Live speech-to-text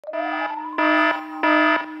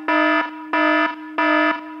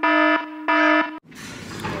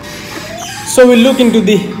So we'll look into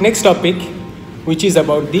the next topic, which is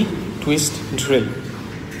about the twist drill.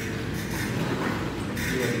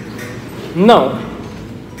 Now,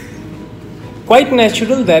 quite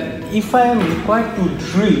natural that if I am required to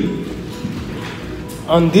drill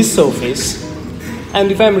on this surface,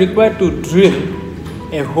 and if I am required to drill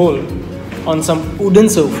a hole on some wooden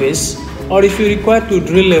surface, or if you require to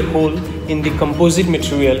drill a hole in the composite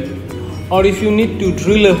material, or if you need to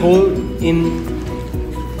drill a hole in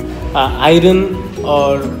iron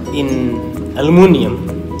or in aluminium,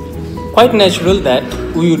 quite natural that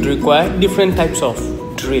we would require different types of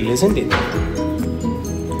drill, isn't it?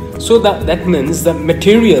 So that means the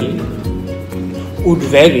material would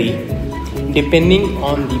vary depending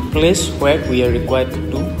on the place where we are required to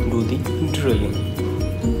do the drilling.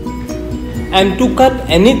 And to cut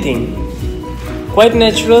anything, quite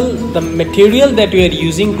natural, the material that we are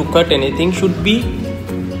using to cut anything should be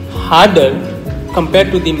harder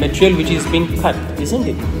compared to the material which is being cut, isn't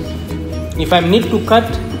it? If I need to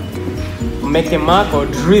make a mark or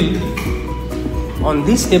drill on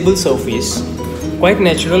this table surface, quite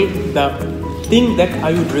natural, the thing that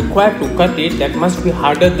I would require to cut it, that must be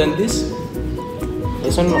harder than this.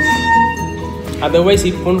 Yes or no? Otherwise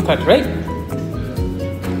it won't cut, right?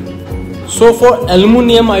 So for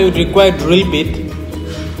aluminium, I would require drill bit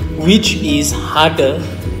which is harder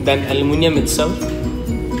than aluminium itself.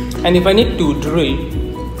 And if I need to drill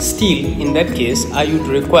steel, in that case, I would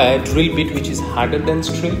require drill bit which is harder than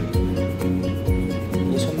steel.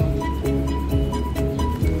 Yes or no?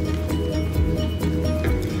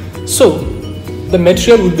 So the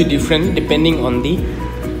material would be different depending on the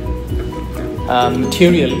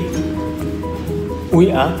material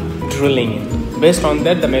we are drilling in. Based on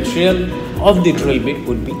that, the material of the drill bit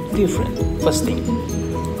would be different. First thing.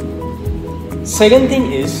 Second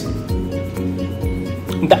thing is,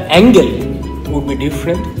 the angle would be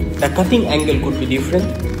different. The cutting angle could be different.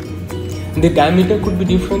 The diameter could be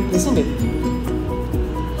different, isn't it?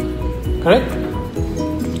 Correct?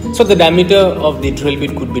 So the diameter of the drill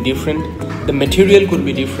bit could be different. The material could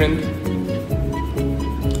be different.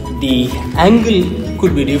 The angle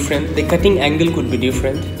could be different. The cutting angle could be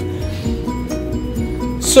different.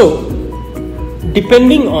 So,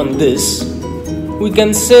 depending on this, we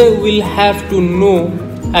can say we'll have to know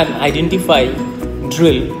and identify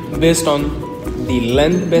drill based on the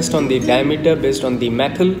length, based on the diameter, based on the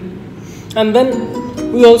metal, and then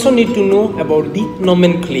we also need to know about the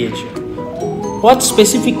nomenclature. What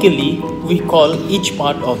specifically we call each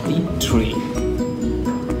part of the drill.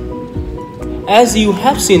 As you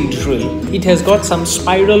have seen drill, it has got some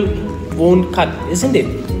spiral bone cut, isn't it?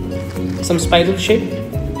 Some spiral shape.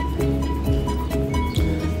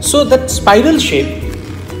 So that spiral shape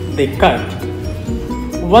they cut,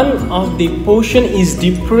 one of the portion is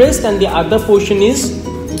depressed and the other portion is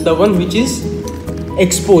the one which is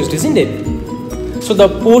exposed, isn't it? So the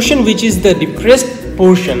portion which is the depressed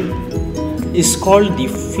portion is called the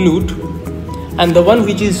flute, and the one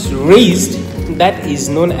which is raised, that is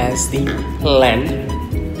known as the land.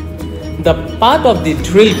 The part of the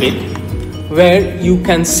drill bit where you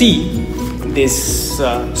can see this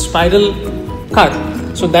spiral cut,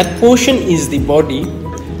 so that portion is the body,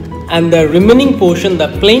 and the remaining portion, the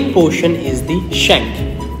plain portion, is the shank.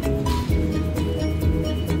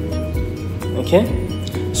 Okay,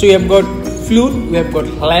 so we have got flute, we have got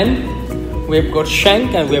land, we have got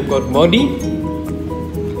shank, and we have got body,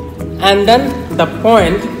 and then the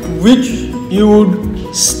point which you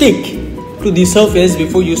would stick to the surface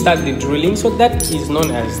before you start the drilling, so that is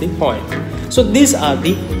known as the point. So these are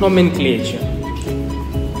the nomenclature.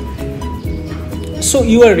 So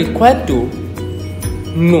you are required to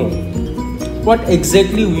know what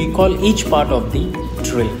exactly we call each part of the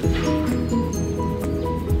drill.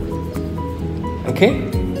 Okay?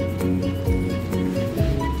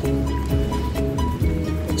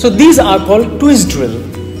 So these are called twist drill.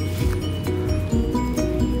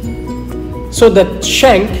 So the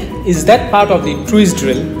shank is that part of the twist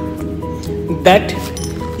drill that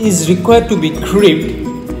is required to be gripped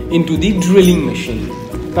into the drilling machine.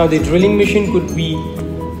 Now the drilling machine could be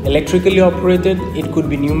electrically operated, it could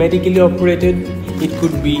be pneumatically operated, it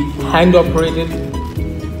could be hand operated.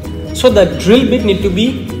 So the drill bit need to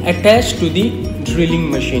be attached to the drilling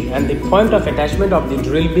machine, and the point of attachment of the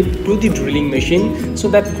drill bit to the drilling machine, so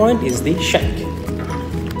that point is the shank.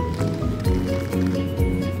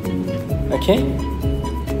 Okay?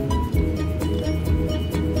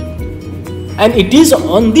 And it is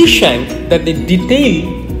on the shank that the detail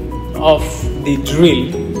of the drill,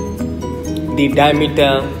 the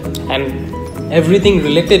diameter and everything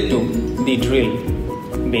related to the drill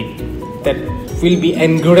bit, that will be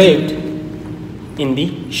engraved in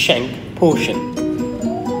the shank portion.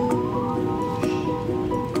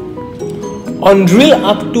 On drill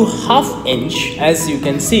up to ½ inch, as you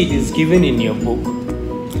can see it is given in your book,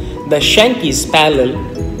 the shank is parallel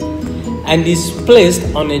and is placed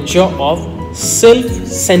on a jaw of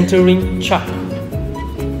self-centering chuck.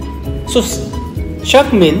 So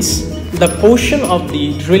chuck means the portion of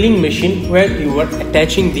the drilling machine where you are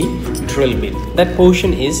attaching the drill bit. That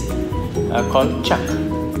portion is called chuck,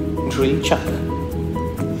 drill chuck.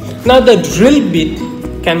 Now the drill bit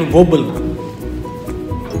can wobble,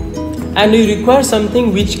 and you require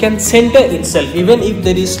something which can center itself. Even if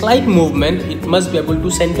there is slight movement, it must be able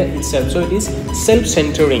to center itself. So it is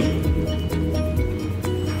self-centering.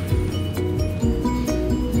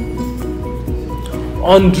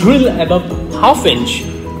 On drill above ½ inch,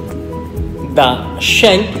 the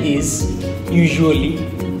shank is usually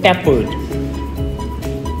tapered,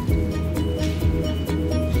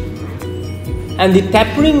 and the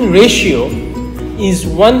tapering ratio is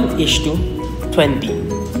 1:20.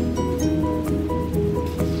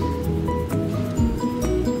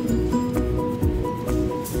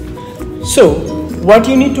 So what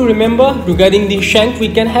you need to remember regarding the shank, we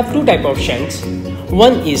can have two types of shanks.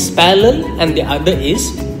 One is parallel and the other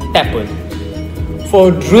is tapered.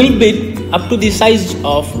 For drill bit up to the size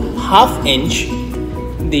of ½ inch,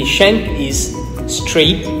 the shank is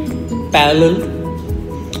straight, parallel,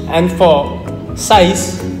 and for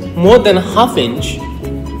size more than ½ inch,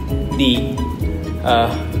 the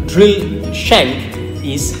drill shank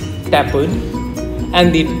is tapered,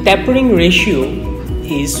 and the tapering ratio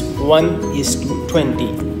is 1:20.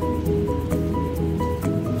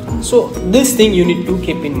 So this thing you need to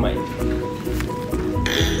keep in mind.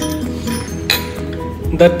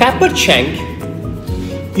 The tapered shank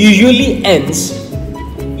usually ends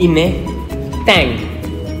in a tang.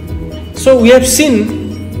 So we have seen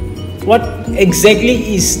what exactly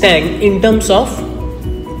is tang in terms of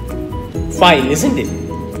file, isn't it?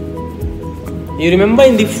 You remember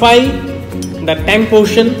in the file, the tang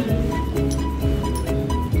portion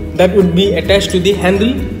that would be attached to the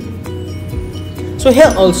handle. So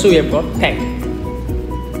here also we have got tang,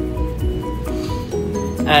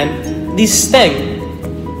 and this tang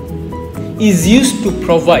is used to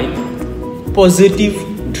provide positive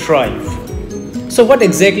drive. So what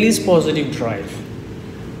exactly is positive drive?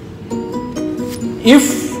 If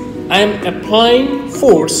I am applying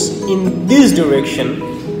force in this direction,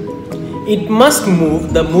 it must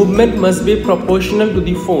move, the movement must be proportional to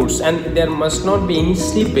the force, and there must not be any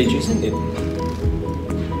slippage, isn't it?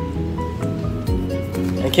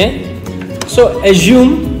 Okay, so assume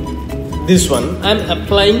this one, I am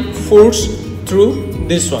applying force through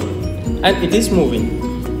this one and it is moving,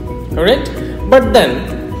 correct? But then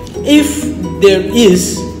if there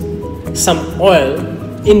is some oil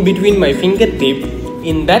in between my fingertip,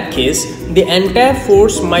 in that case the entire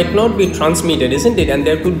force might not be transmitted, isn't it? And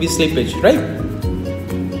there could be slippage, right?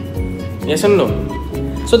 Yes or no?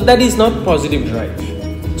 So that is not positive drive.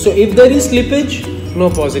 So if there is slippage, no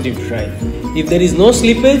positive drive. If there is no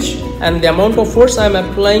slippage and the amount of force I am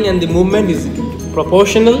applying and the movement is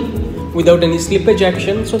proportional without any slippage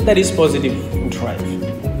action, so that is positive drive.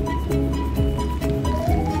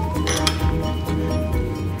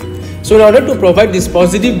 So in order to provide this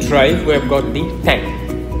positive drive, we have got the tang,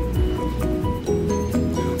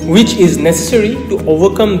 which is necessary to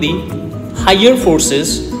overcome the higher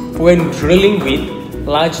forces when drilling with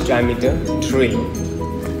large diameter drill.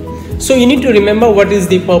 So you need to remember what is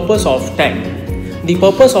the purpose of tang. The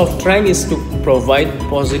purpose of tang is to provide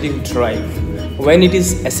positive drive. When it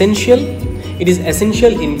is essential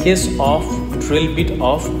in case of drill bit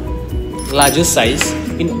of larger size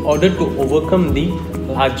in order to overcome the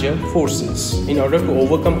larger forces. In order to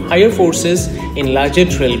overcome higher forces in larger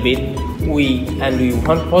drill bit, we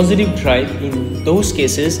want positive drive. In those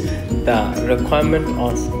cases, the requirement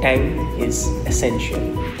of tang is essential.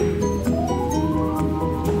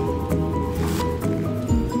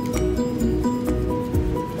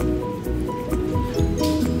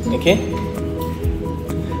 Okay.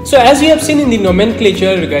 So as we have seen in the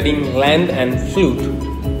nomenclature regarding land and flute,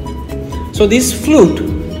 so this flute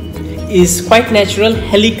is quite natural,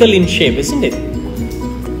 helical in shape, isn't it?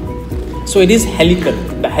 So it is helical.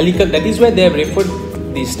 The helical, that is why they have referred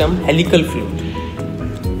this term helical flute.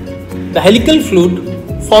 The helical flute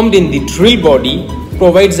formed in the drill body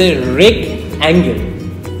provides a rake angle.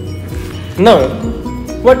 Now,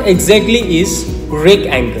 what exactly is rake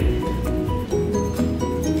angle?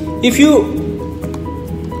 If you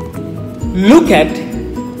look at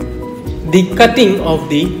the cutting of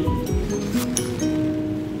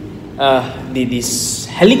this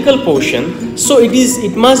helical portion, so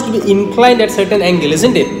it must be inclined at certain angle,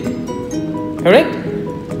 isn't it? correct?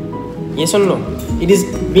 Yes or no? It is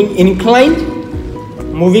being inclined,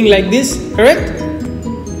 moving like this, correct?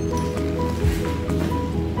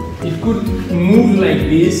 It could move like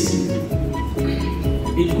this.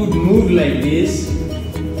 It could move like this.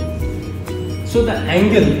 So the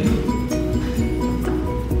angle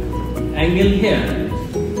here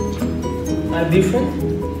are different,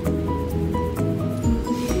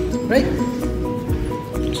 right?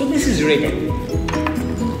 So this is rake angle.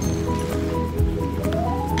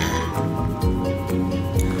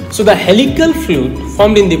 So the helical fluid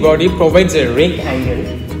formed in the body provides a rake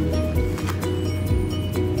angle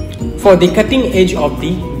for the cutting edge of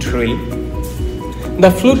the drill. The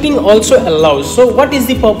fluting also allows, so what is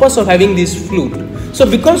the purpose of having this flute? So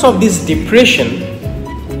because of this depression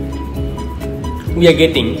we are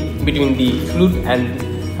getting between the flute and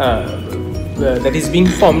that is being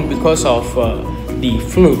formed because of the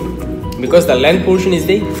flute, because the land portion is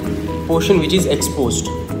the portion which is exposed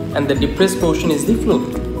and the depressed portion is the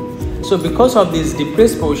flute. So because of this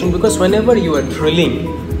depressed portion, because whenever you are drilling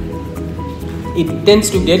it tends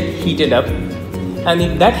to get heated up, and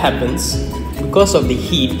if that happens, because of the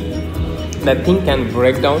heat, that thing can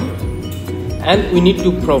break down and we need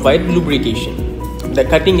to provide lubrication. The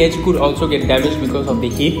cutting edge could also get damaged because of the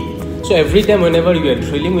heat. So every time whenever you are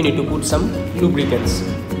drilling, we need to put some lubricants,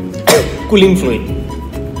 cooling fluid.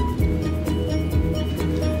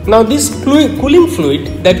 Now this cooling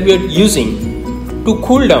fluid that we are using to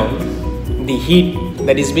cool down the heat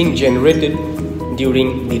that is being generated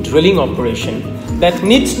during the drilling operation, that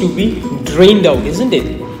needs to be drained out, isn't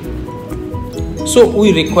it? So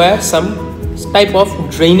we require some type of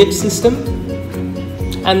drainage system,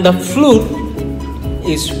 and the flute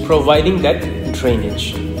is providing that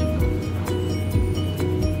drainage.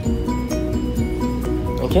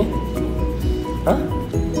 Okay? Huh?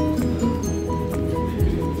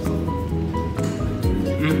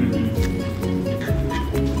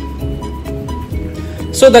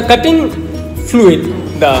 So the cutting fluid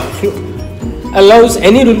allows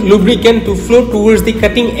any lubricant to flow towards the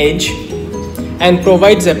cutting edge and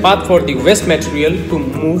provides a path for the waste material to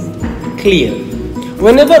move clear.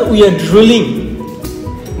 Whenever we are drilling,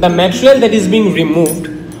 the material that is being removed,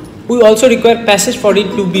 we also require passage for it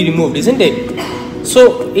to be removed, isn't it?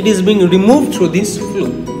 So it is being removed through this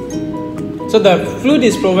fluid. So the fluid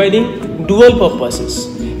is providing dual purposes.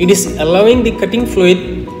 It is allowing the cutting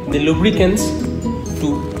fluid, the lubricants,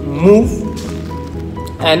 to move,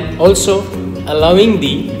 and also allowing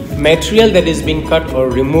the material that is being cut or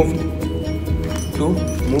removed to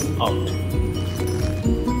move out.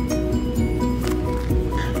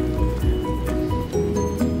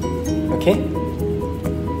 Okay.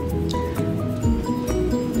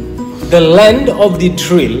 The land of the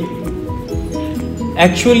drill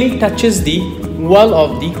actually touches the wall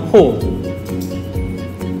of the hole.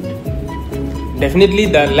 Definitely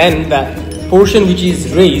the land, the portion which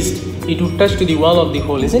is raised, it would touch to the wall of the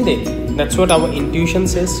hole, isn't it? That's what our intuition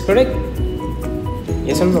says, correct?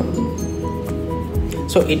 Yes or no?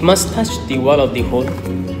 So it must touch the wall of the hole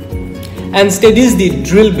and steadies the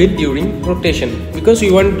drill bit during rotation, because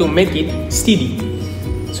we want to make it steady.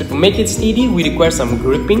 So to make it steady, we require some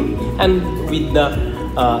gripping, and with the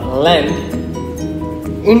land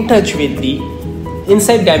in touch with the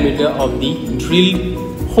inside diameter of the drill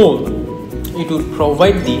hole, it would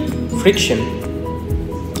provide the friction,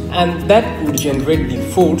 and that would generate the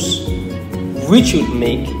force which would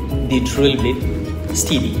make the drill bit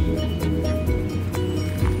steady.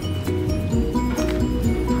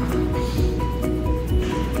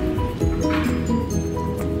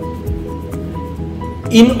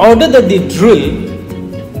 In order that the drill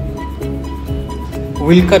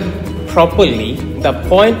will cut properly, the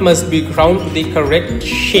point must be ground to the correct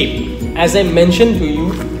shape. As I mentioned to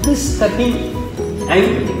you, this cutting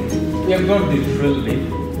angle, we have got the drill bit.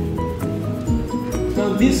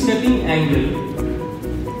 Now this cutting angle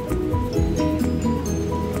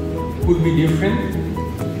could be different,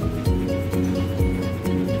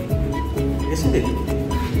 isn't it?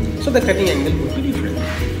 So the cutting angle would be different.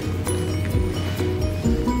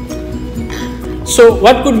 So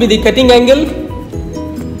what could be the cutting angle?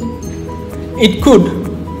 It could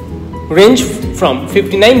range from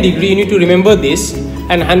 59 degree, you need to remember this,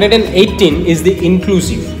 and 118 is the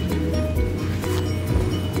inclusive.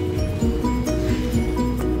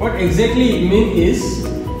 What exactly it means is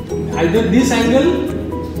either this angle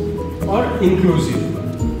or inclusive.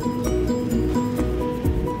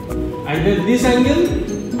 Either this angle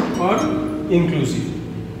or inclusive.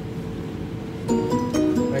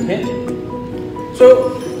 Okay. So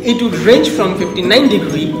it would range from 59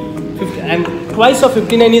 degree, and twice of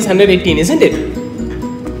 59 is 118, isn't it?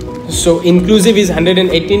 So inclusive is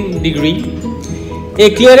 118 degree.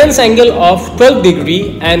 A clearance angle of 12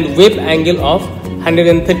 degree and web angle of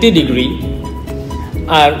 130 degree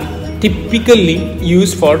are typically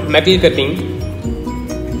used for metal cutting,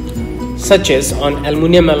 such as on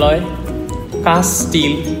aluminum alloy,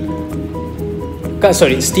 steel,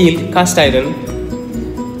 cast iron,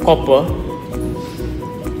 copper.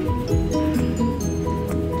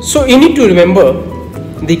 So you need to remember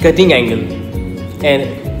the cutting angle.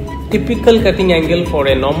 And typical cutting angle for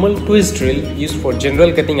a normal twist drill used for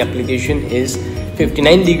general cutting application is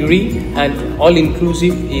 59 degree, and all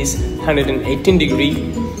inclusive is 118 degree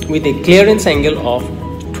with a clearance angle of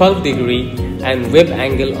 12 degree and web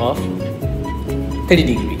angle of 30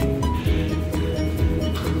 degree.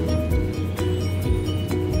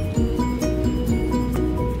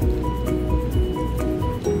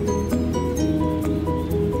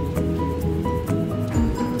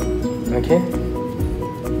 Okay.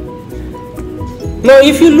 Now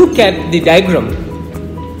if you look at the diagram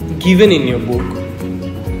given in your book,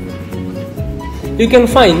 you can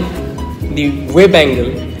find the web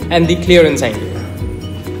angle and the clearance angle.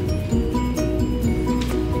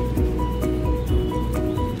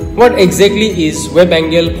 What exactly is web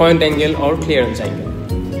angle, point angle or clearance angle?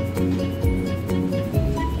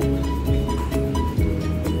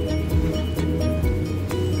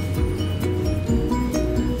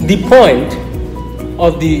 The point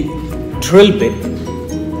of the drill bit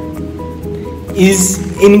is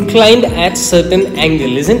inclined at certain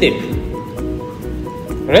angle, isn't it?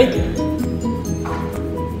 Right?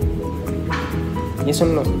 Yes or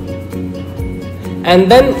no? And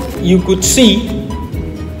then you could see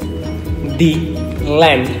the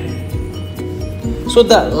land. So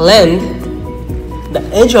the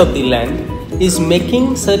edge of the land is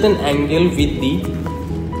making certain angle with the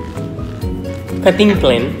cutting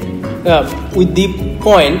plane, with the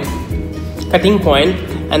cutting point,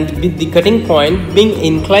 and with the cutting point being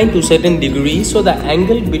inclined to certain degree. So the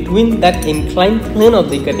angle between that inclined plane of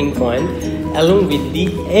the cutting point along with the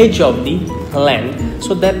edge of the land,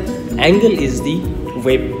 so that angle is the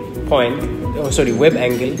web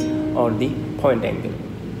angle or the point angle.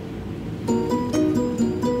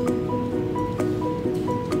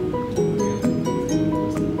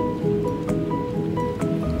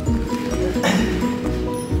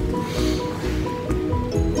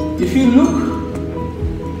 If you look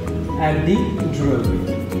at the drill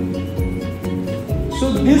bit, so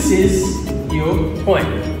this is your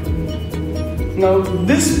point. Now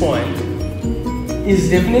this point is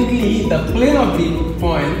definitely, the plane of the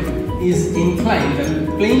point is inclined,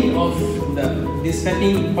 the plane of this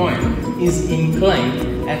cutting point is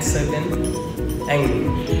inclined at certain angle,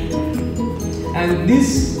 and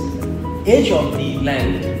this edge of the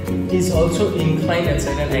land is also inclined at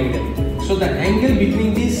certain angle. So the angle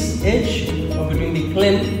between this edge or between the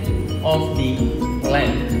plane of the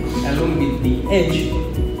land along with the edge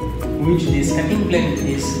which this cutting plane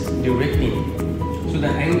is directing, so the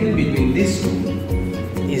angle between these two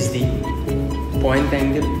is the point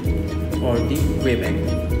angle or the web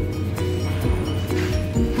angle.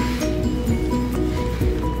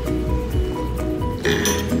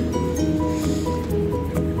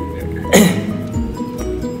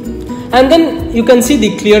 And then you can see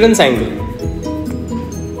the clearance angle.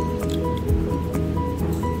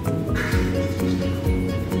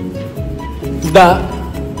 The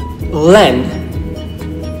land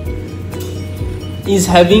is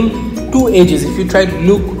having two edges. If you try to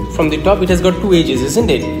look from the top, it has got two edges, isn't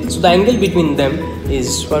it? So the angle between them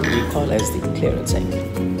is what we call as the clearance angle.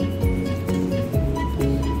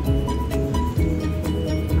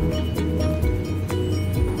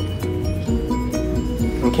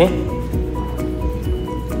 Okay.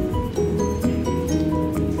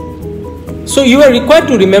 So you are required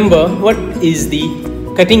to remember what is the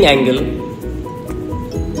cutting angle.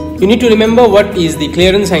 You need to remember what is the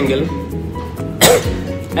clearance angle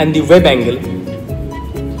and the web angle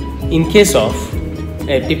in case of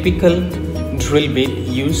a typical drill bit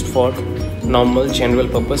used for normal general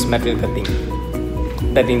purpose metal cutting.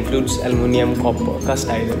 That includes aluminum, copper, cast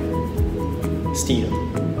iron, steel.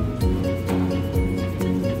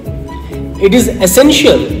 It is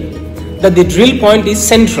essential that the drill point is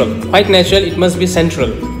central. Quite natural, it must be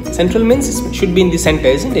central. Central means it should be in the center,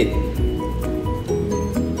 isn't it?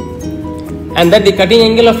 And that the cutting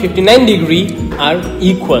angle of 59 degree are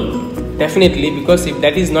equal. Definitely, because if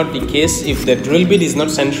that is not the case, if the drill bit is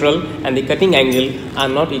not central and the cutting angle are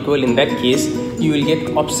not equal, in that case you will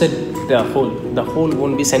get offset the hole. The hole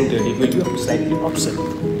won't be centered, it will be slightly offset.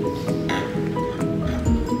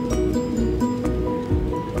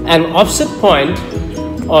 An offset point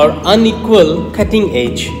or unequal cutting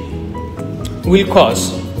edge will cause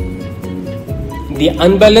the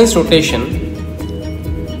unbalanced rotation,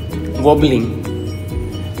 wobbling,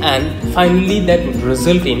 and finally that would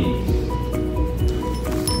result in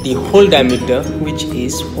the hole diameter which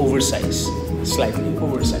is oversized, slightly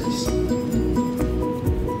oversized.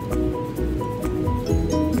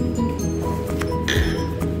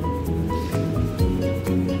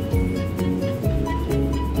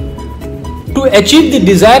 To achieve the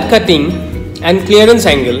desired cutting and clearance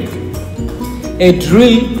angle, a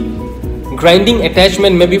drill grinding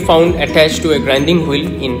attachment may be found attached to a grinding wheel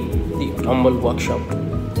in the normal workshop.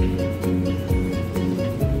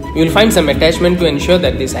 You will find some attachment to ensure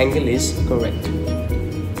that this angle is correct.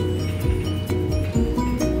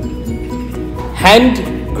 Hand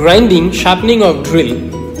grinding sharpening of drill,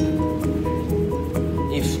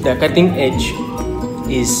 if the cutting edge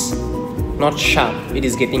is not sharp, it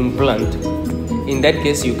is getting blunt, in that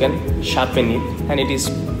case you can sharpen it and it is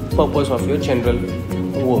purpose of your general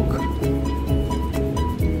work.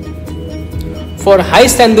 For high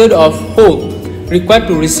standard of hole required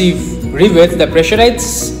to receive rivets the pressurized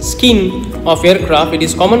skin of aircraft, it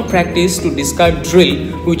is common practice to discard drill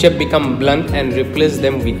which have become blunt and replace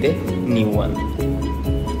them with a new one.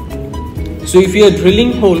 So if you are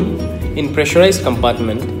drilling hole in pressurized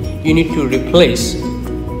compartment, you need to replace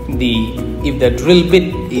if the drill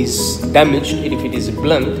bit is damaged, if it is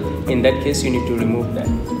blunt, in that case you need to remove that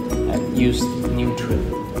and use new drill.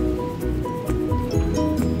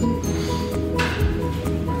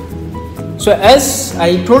 So as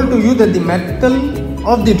I told to you that the metal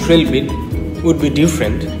of the drill bit would be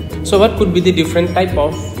different. So what could be the different type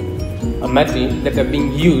of metal that are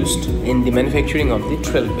being used in the manufacturing of the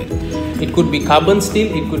drill bit? It could be carbon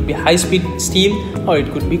steel, it could be high speed steel, or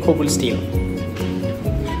it could be cobalt steel.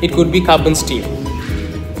 It could be carbon steel.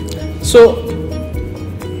 So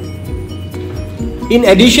in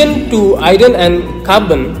addition to iron and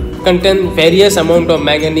carbon contain various amount of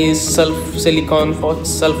manganese, silicon,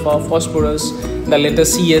 sulfur, phosphorus. The letter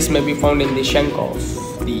CS may be found in the shank of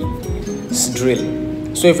the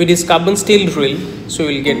drill. So if it is carbon steel drill, so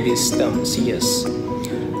we will get this term CS.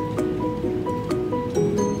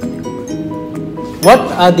 What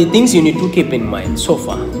are the things you need to keep in mind so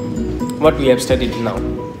far, what we have studied now?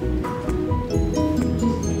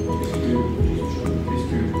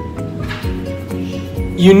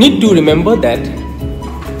 You need to remember that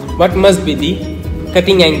what must be the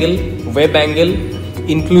cutting angle, web angle,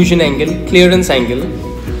 inclusion angle, clearance angle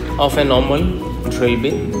of a normal drill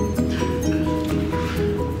bit.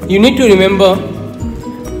 You need to remember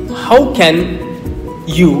how can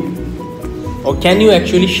you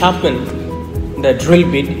actually sharpen the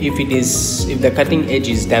drill bit if the cutting edge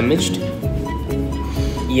is damaged.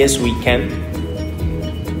 Yes, we can.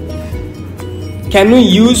 Can we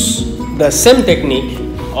use the same technique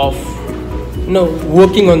of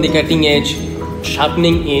working on the cutting edge,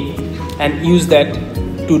 sharpening it, and use that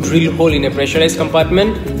to drill hole in a pressurized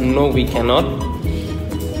compartment? No, we cannot,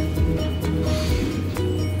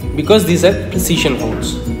 because these are precision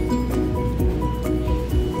holes.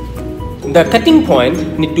 The cutting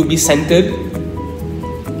point need to be centered.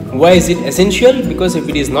 Why is it essential? Because if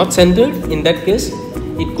it is not centered, in that case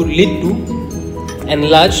it could lead to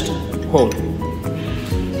enlarged hole.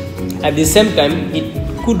 At the same time, it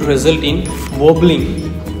could result in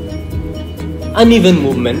wobbling, uneven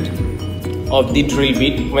movement of the drill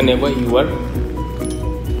bit whenever you are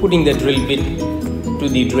putting the drill bit to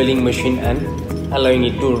the drilling machine and allowing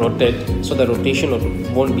it to rotate. So the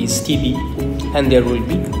rotation won't be steady and there will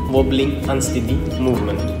be wobbling, unsteady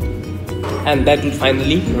movement, and that will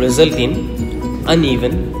finally result in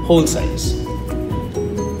uneven hole size.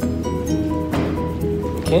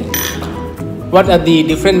 Okay. What are the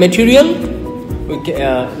different material?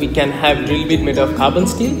 We can have drill bit made of carbon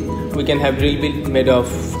steel, we can have drill bit made of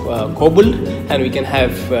cobalt, and we can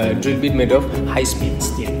have drill bit made of high speed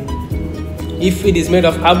steel. If it is made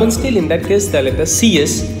of carbon steel, in that case the letter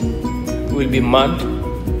CS will be marked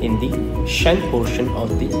in the shank portion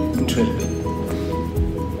of the drill bit.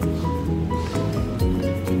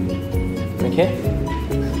 Okay.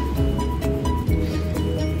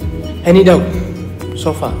 Any doubt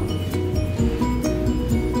so far?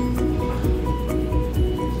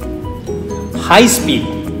 High speed,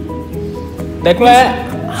 that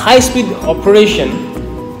means high speed operation.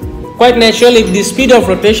 Quite natural, if the speed of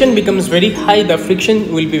rotation becomes very high, the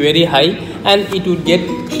friction will be very high and it would get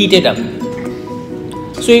heated up.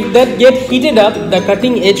 So if that get heated up, the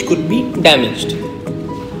cutting edge could be damaged,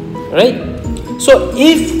 right? So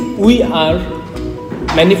if we are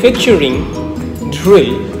manufacturing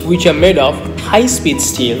drill which are made of high speed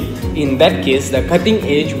steel, in that case the cutting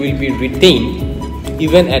edge will be retained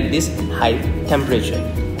even at this high temperature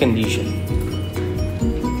condition.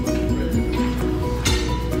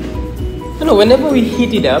 Whenever we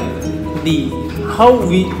heat it up, how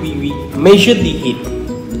we measure the heat.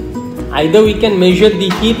 Either we can measure the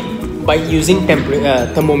heat by using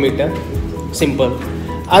thermometer, simple.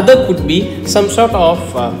 Other could be some sort of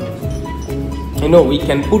we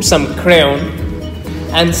can put some crayon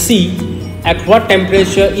and see at what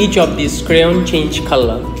temperature each of these crayon change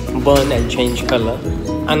color, burn and change color.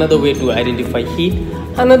 Another way to identify heat.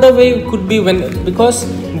 Another way could be because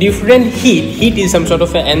different heat is some sort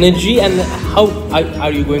of an energy, and how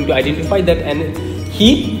are you going to identify that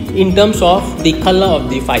heat in terms of the color of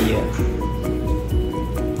the fire?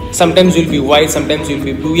 Sometimes will be white, sometimes will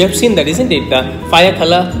be blue. You have seen that, isn't it? The fire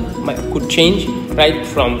color could change right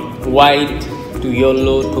from white to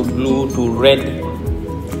yellow to blue to red.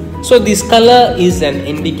 So this color is an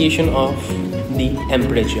indication of the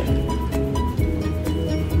temperature.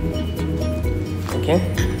 Okay.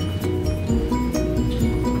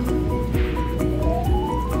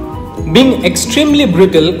 Being extremely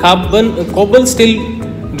brittle, cobble steel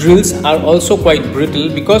drills are also quite brittle.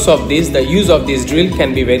 Because of this, the use of this drill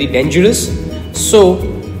can be very dangerous. So,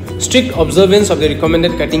 strict observance of the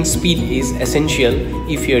recommended cutting speed is essential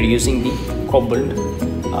if you are using the cobbled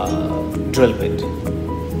drill bit.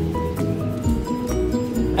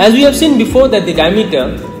 As we have seen before, that the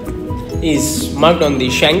diameter is marked on the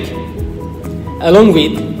shank along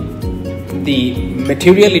with the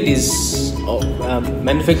material it is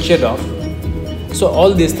manufactured of. So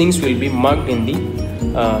all these things will be marked in the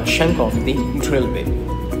shank of the drill bit.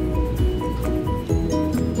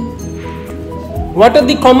 What are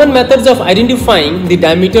the common methods of identifying the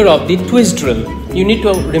diameter of the twist drill? You need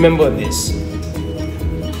to remember this.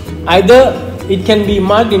 Either it can be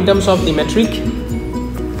marked in terms of the metric,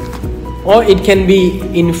 or it can be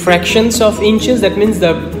in fractions of inches. That means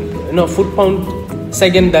the foot pound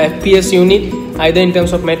second, the FPS unit, either in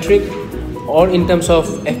terms of metric or in terms of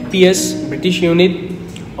FPS British unit,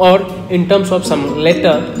 or in terms of some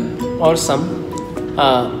letter or some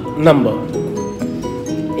number,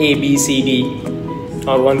 A, B, C, D,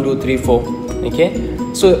 or 1, 2, 3, 4. Okay,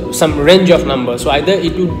 so some range of numbers. So either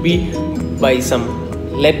it would be by some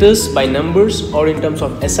letters, by numbers, or in terms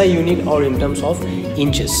of SI unit, or in terms of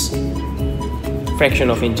inches, fraction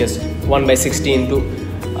of inches, 1/60 into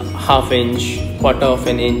half inch, quarter of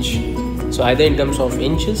an inch. So either in terms of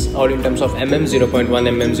inches, or in terms of mm, 0.1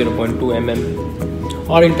 mm, 0.2 mm,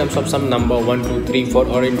 or in terms of some number 1, 2, 3, 4,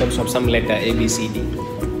 or in terms of some letter A, B, C, D.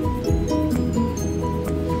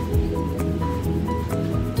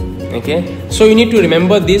 Okay, so you need to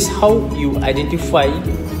remember this, how you identify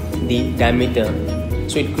the diameter.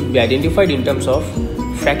 So it could be identified in terms of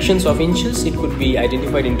fractions of inches, it could be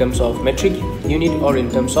identified in terms of metric unit, or in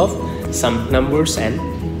terms of some numbers and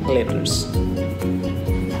letters.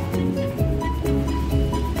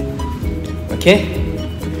 Okay,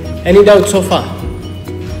 any doubts so far?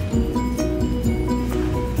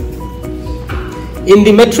 In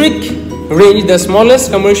the metric range, the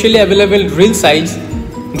smallest commercially available drill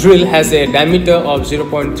has a diameter of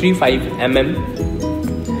 0.35 mm,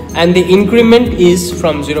 and the increment is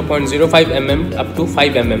from 0.05 mm up to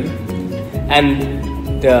 5 mm, and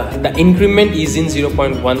the increment is in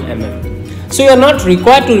 0.1 mm. So you are not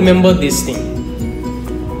required to remember this thing.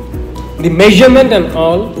 The measurement and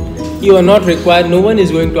all, you are not required. No one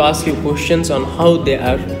is going to ask you questions on how the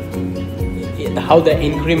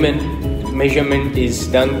increment measurement is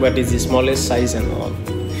done, what is the smallest size and all.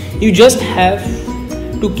 You just have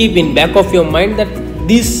to keep in back of your mind that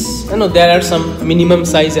this, there are some minimum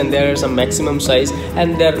size and there are some maximum size,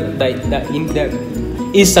 and there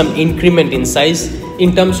is some increment in size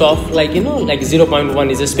in terms of like 0.1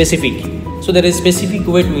 is a specific. So there is a specific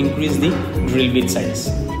way to increase the drill bit size.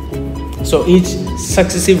 So each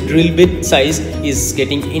successive drill bit size is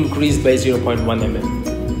getting increased by 0.1 mm.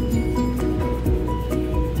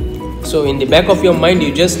 So in the back of your mind,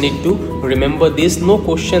 you just need to remember this. No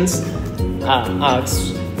questions are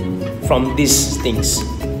asked from these things.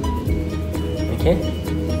 Okay.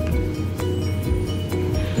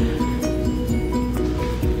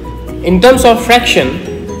 In terms of fraction,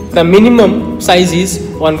 the minimum size is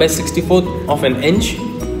 1/64 of an inch,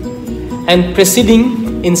 and proceeding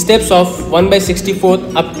in steps of 1/64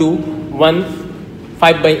 up to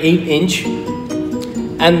 5/8 inch,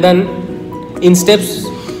 and then in steps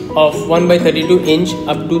of 1/32 inch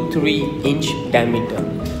up to 3 inch diameter.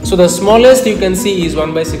 So the smallest you can see is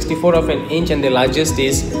 1/64 of an inch, and the largest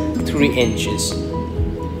is 3 inches.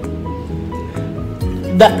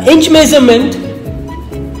 The inch measurement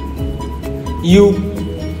you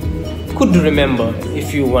could remember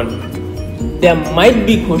if you want. there might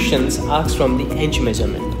be questions asked from the inch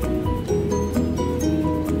measurement.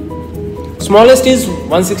 Smallest is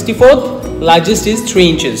 1/64, largest is 3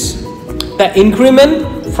 inches. The increment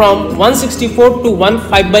from 1/64 to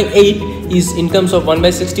 1/5/8 is in terms of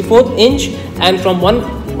 1/64 inch, and from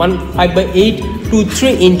 1/5/8 to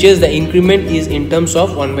 3 inches the increment is in terms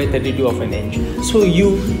of 1/32 of an inch. So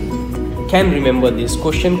you can remember this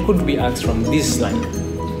question could be asked from this line,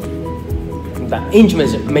 the inch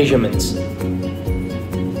measurements.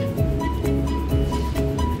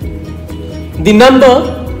 The number,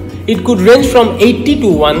 it could range from 80 to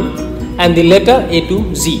 1 and the letter A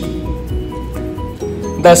to Z.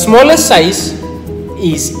 The smallest size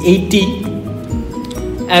is 80,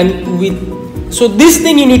 and so this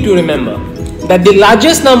thing you need to remember, that the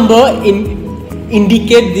largest number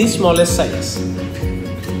indicate the smallest size.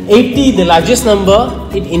 80, the largest number,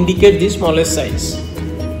 it indicates the smallest size,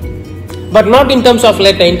 but not in terms of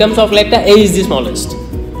letter. In terms of letter, A is the smallest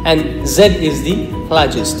and Z is the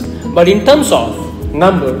largest, but in terms of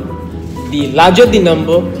number, the larger the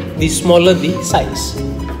number, the smaller the size.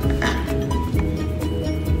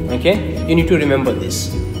 Okay, you need to remember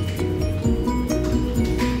this.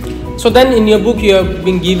 So then in your book you have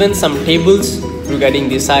been given some tables regarding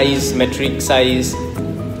the size, metric size,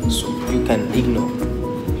 so you can ignore.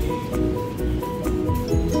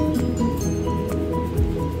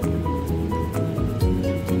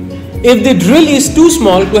 If the drill is too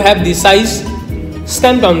small to have the size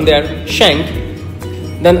stamped on their shank,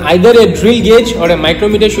 then either a drill gauge or a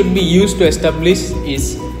micrometer should be used to establish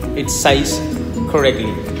its size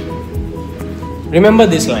correctly. Remember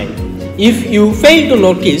this line. If you fail to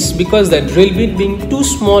notice because the drill bit being too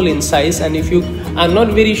small in size, and if you are not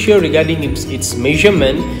very sure regarding its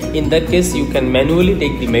measurement, in that case you can manually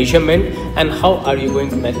take the measurement. And how are you going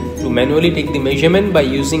to manually take the measurement? By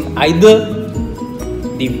using either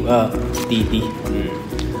the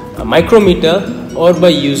micrometer or by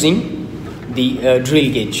using the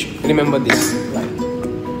drill gauge. Remember this line.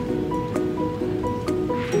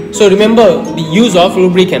 So remember the use of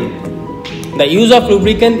lubricant. The use of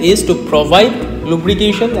lubricant is to provide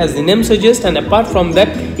lubrication, as the name suggests, and apart from that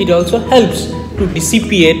it also helps to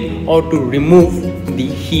dissipate or to remove the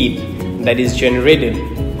heat that is generated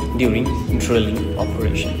during drilling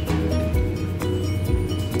operation.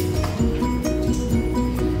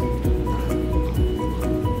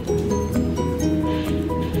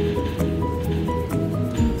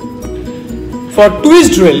 For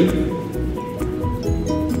twist drill,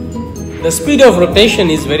 the speed of rotation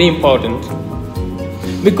is very important,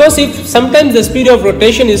 because if sometimes the speed of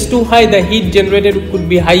rotation is too high, the heat generated could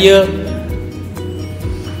be higher.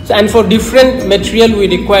 And for different material we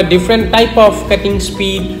require different type of cutting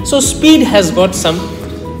speed. So speed has got some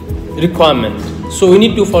requirement. So we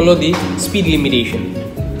need to follow the speed limitation.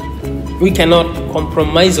 We cannot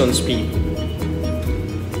compromise on speed.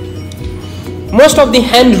 Most of the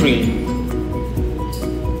hand drill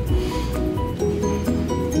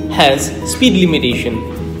has speed limitation.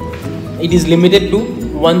 It is limited to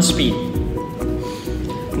 1 speed.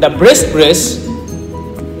 The breast brace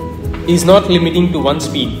is not limiting to 1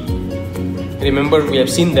 speed. Remember, we have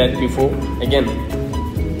seen that before. Again,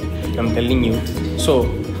 I'm telling you. So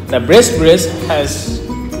the breast brace has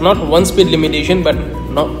not 1 speed limitation, but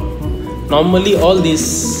normally all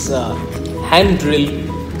these hand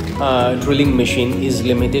drilling machine is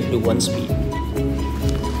limited to 1 speed.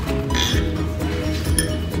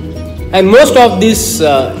 And most of this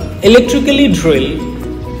electrical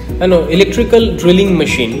drilling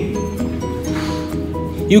machine,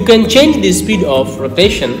 you can change the speed of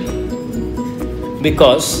rotation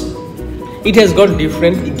because it has got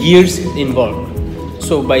different gears involved.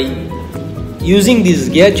 So by using this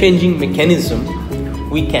gear changing mechanism,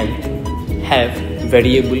 we can have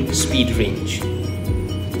variable speed range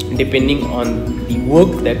depending on the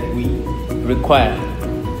work that we require.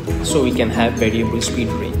 So we can have variable speed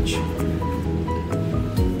range.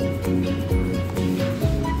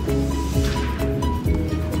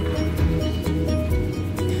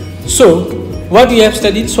 So, what we have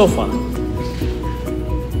studied so far?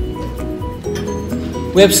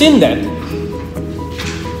 We have seen that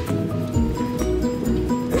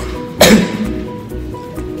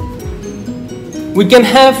we can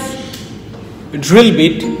have a drill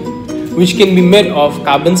bit which can be made of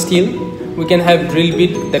carbon steel. We can have drill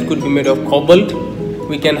bit that could be made of cobalt.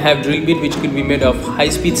 We can have drill bit which could be made of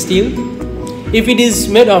high-speed steel. If it is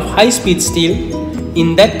made of high-speed steel,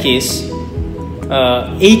 in that case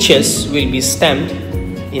HS will be stamped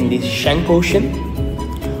in the shank portion.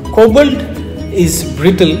 Cobalt is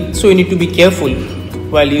brittle, so you need to be careful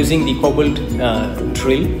while using the cobalt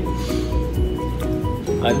drill.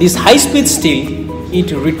 this high speed steel,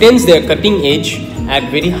 it retains their cutting edge at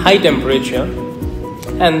very high temperature,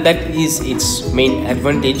 and that is its main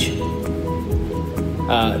advantage.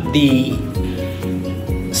 The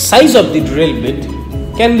size of the drill bit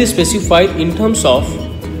can be specified in terms of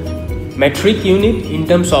metric unit, in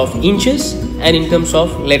terms of inches, and in terms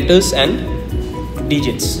of letters and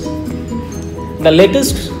digits. The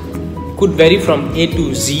letters could vary from A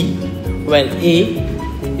to Z, where A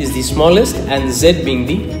is the smallest and Z being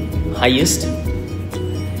the highest.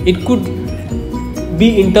 It could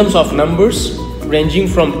be in terms of numbers ranging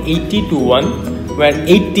from 80 to 1, where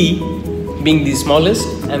 80 being the smallest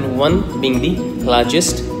and 1 being the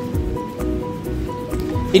largest.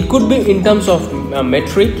 It could be in terms of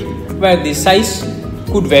metric, where the size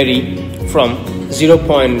could vary from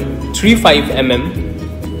 0.35 mm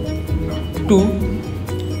to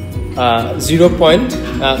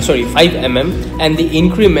 5 mm, and the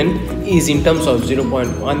increment is in terms of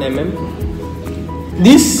 0.1 mm.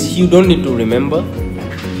 This you don't need to remember.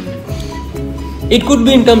 It could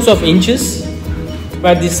be in terms of inches,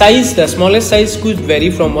 where the size, the smallest size could vary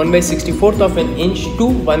from 1/64th of an inch to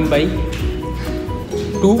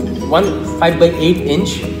 5/8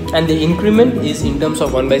 inch, and the increment is in terms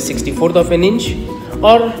of 1/64th of an inch.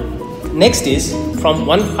 Or next is from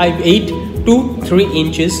 1/58 to 3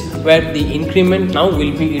 inches, where the increment now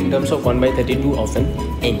will be in terms of 1/32 of an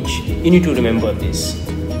inch. You need to remember this.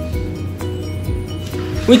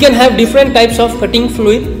 We can have different types of cutting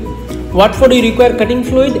fluid. What for do you require cutting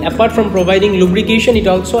fluid? Apart from providing lubrication, it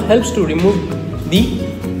also helps to remove the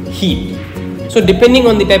heat. So depending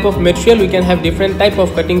on the type of material, we can have different type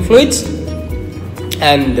of cutting fluids,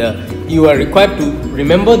 and you are required to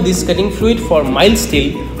remember this cutting fluid. For mild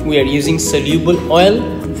steel, we are using soluble oil.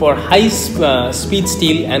 For high speed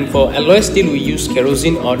steel and for alloy steel, we use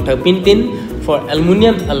kerosene or turpentine. For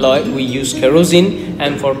aluminium alloy, we use kerosene,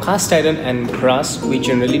 and for cast iron and brass, we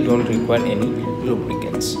generally don't require any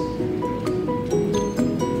lubricants.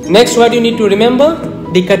 Next, what you need to remember,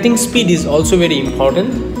 the cutting speed is also very important.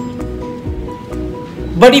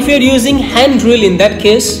 But if you are using hand drill, in that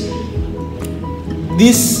case,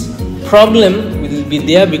 this problem will be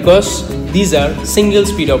there because these are single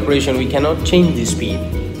speed operation. We cannot change the speed,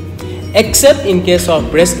 except in case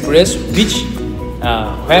of breast press, which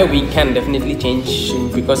where we can definitely change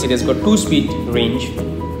because it has got 2-speed range.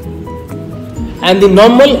 And the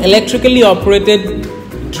normal electrically operated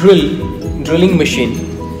drilling machine,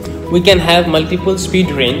 we can have multiple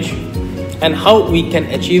speed range. And how we can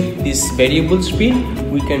achieve this variable speed?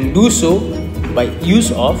 We can do so by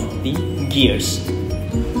use of the gears.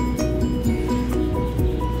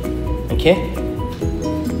 Okay,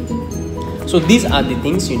 so these are the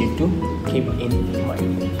things you need to keep in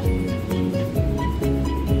mind.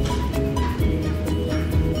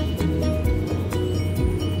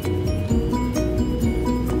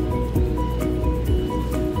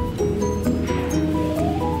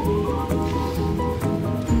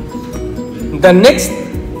 The next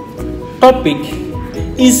topic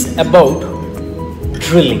is about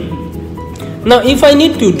drilling. Now, if I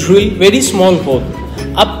need to drill very small hole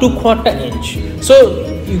up to 1/4 inch, so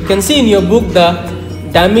you can see in your book the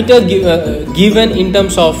diameter given in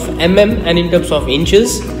terms of mm and in terms of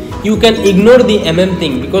inches. You can ignore the mm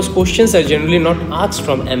thing because questions are generally not asked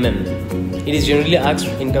from mm. It is generally asked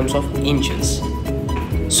in terms of inches.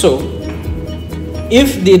 So,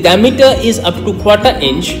 if the diameter is up to 1/4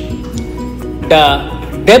 inch, the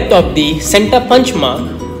depth of the center punch mark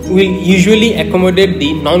will usually accommodate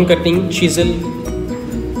the non-cutting chisel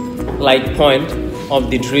like point of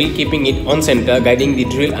the drill, keeping it on center, guiding the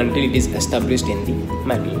drill until it is established in the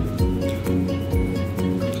metal.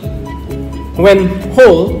 When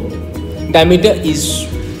hole diameter is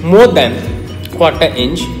more than 1/4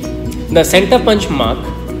 inch, the center punch mark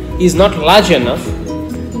is not large enough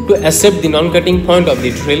to accept the non-cutting point of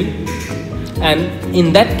the drill, and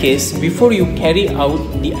in that case, before you carry out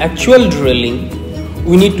the actual drilling,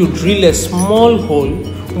 we need to drill a small hole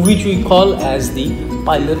which we call as the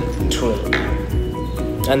pilot drill,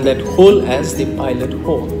 and that hole as the pilot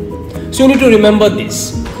hole. So you need to remember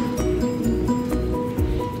this.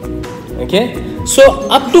 Okay, so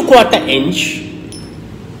up to 1/4 inch,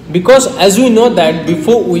 because as we know that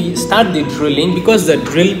before we start the drilling, because the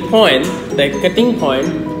drill point, the cutting point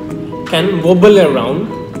can wobble around,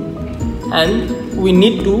 and we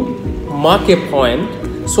need to mark a point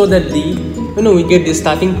so that we get the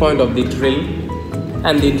starting point of the drill,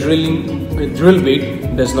 and the drill bit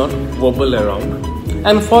does not wobble around.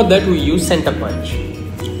 And for that we use center punch.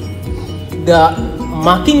 The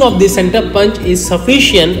marking of the center punch is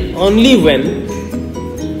sufficient only when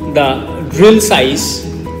the drill size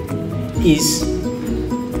is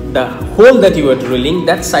the hole that you are drilling,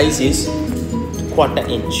 that size is quarter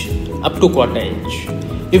inch, up to quarter inch.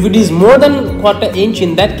 If it is more than quarter inch,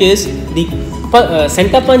 in that case the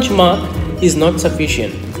center punch mark is not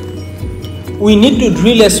sufficient. We need to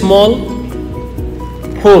drill a small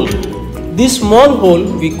hole. This small hole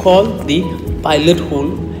we call the pilot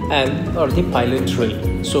hole or the pilot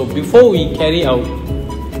drill. So before we carry out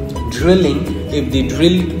drilling, if the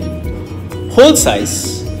drill hole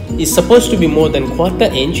size is supposed to be more than quarter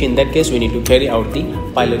inch, in that case we need to carry out the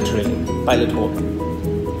pilot drilling, pilot hole.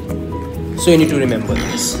 So you need to remember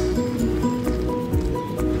this.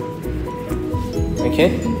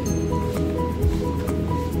 Okay.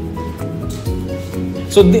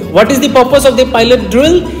 So what is the purpose of the pilot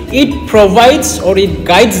drill? It provides or it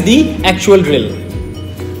guides the actual drill.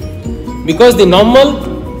 Because the normal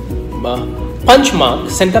punch mark,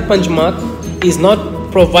 center punch mark, is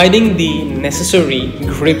not providing the necessary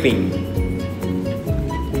gripping.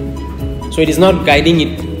 So it is not guiding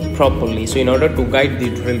it properly. So in order to guide the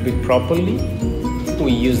drill bit properly,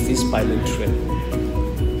 we use this pilot drill.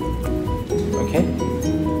 Okay.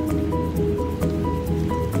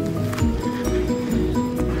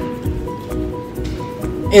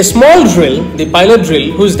 A small drill, the pilot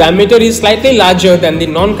drill, whose diameter is slightly larger than the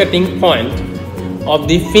non-cutting point of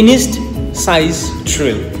the finished size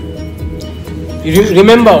drill.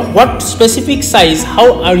 Remember what specific size,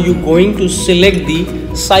 how are you going to select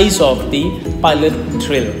the size of the pilot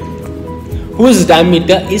drill whose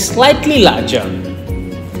diameter is slightly larger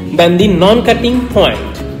than the non-cutting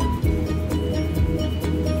point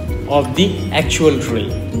of the actual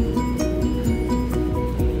drill.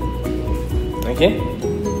 Okay.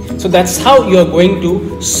 So that's how you are going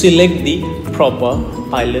to select the proper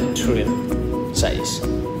pilot drill size.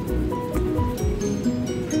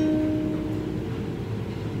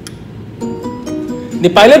 The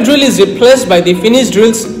pilot drill is replaced by the finished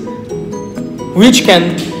drills, which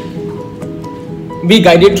can be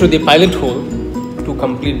guided through the pilot hole to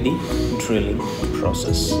complete the drilling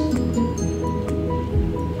process.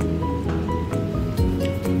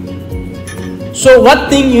 So what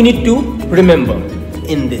thing you need to remember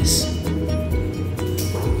in this?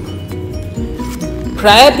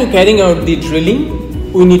 Prior to carrying out the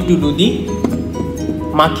drilling, we need to do the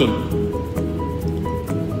marking.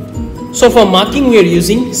 So for marking we are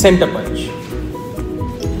using center punch.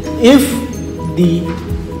 If the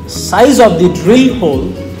size of the drill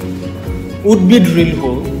hole, would-be drill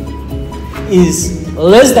hole, is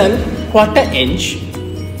less than quarter inch,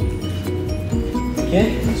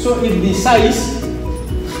 okay, so if the size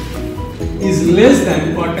is less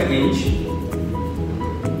than quarter inch,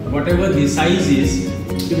 whatever the size is,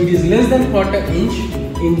 if it is less than quarter inch,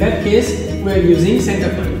 in that case we are using center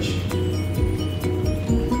punch.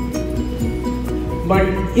 But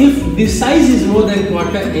if the size is more than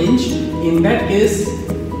quarter inch, in that case,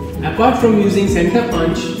 apart from using center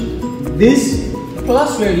punch, this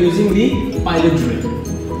plus we are using the pilot drill.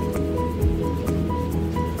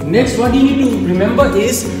 Next, what you need to remember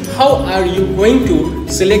is how are you going to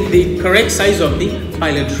select the correct size of the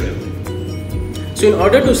pilot drill. So in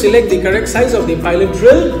order to select the correct size of the pilot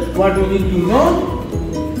drill, what we need to know,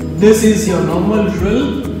 this is your normal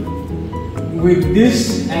drill with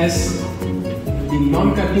this as the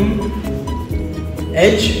non-cutting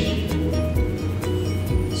edge.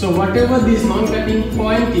 So whatever this non-cutting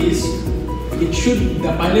point is,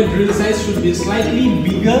 the pilot drill size should be slightly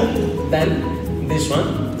bigger than this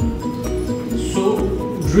one. So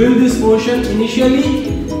drill this portion initially.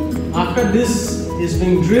 After this is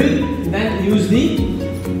being drilled, then use the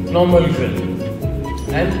normal drill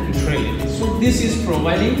and drill it. So this is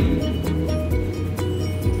providing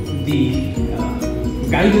the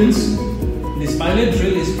guidance. This pilot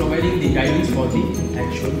drill is providing the guidance for the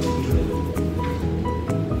actual drill.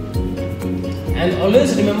 And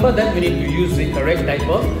always remember that we need to use the correct type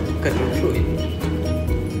of cutting fluid.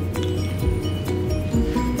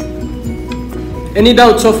 Any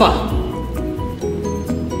doubts so far?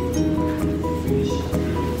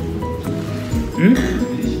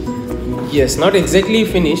 Yes, not exactly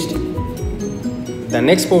finished. The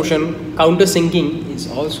next portion, countersinking, is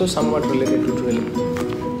also somewhat related to drilling.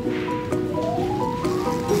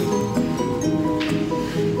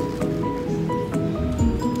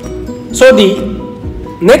 So the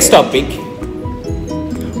next topic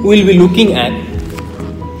we'll be looking at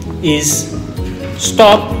is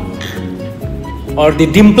stop or the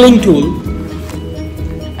dimpling tool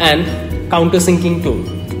and countersinking tool.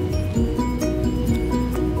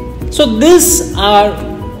 So these are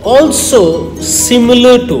also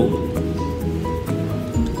similar to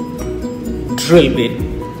drill bit.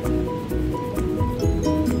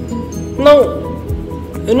 Now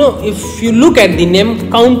if you look at the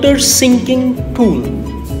name countersinking tool,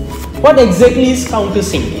 what exactly is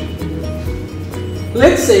countersinking?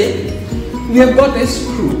 Let's say we have got a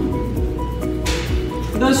screw.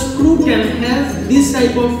 The screw can have this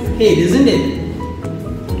type of head, isn't it?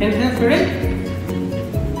 Can have, correct?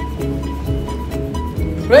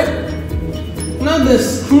 Right? Now the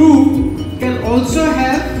screw can also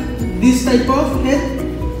have this type of head.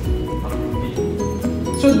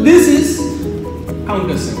 So this is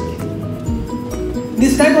countersink.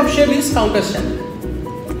 This type of shape is countersink.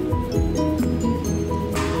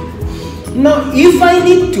 Now if I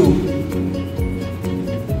need to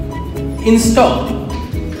install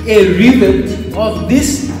a rivet of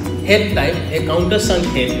this head type, a countersunk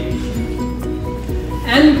head,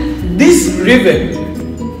 and this rivet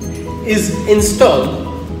is installed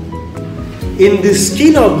in the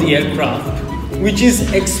skin of the aircraft, which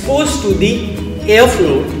is exposed to the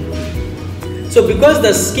airflow. So because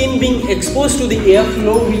the skin being exposed to the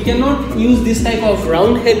airflow, we cannot use this type of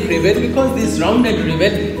round head rivet, because this round head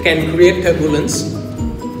rivet can create turbulence.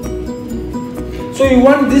 So we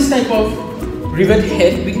want this type of rivet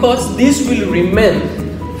head, because this will remain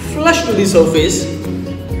flush to the surface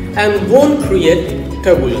and won't create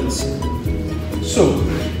turbulence. So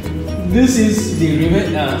this is the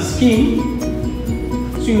rivet skin.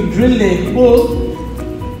 So you drill a hole,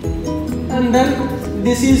 and then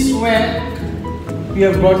this is where we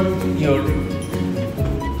have got your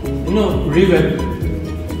rivet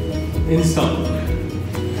installed.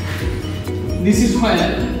 This is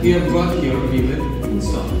where we have got your rivet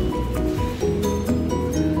installed.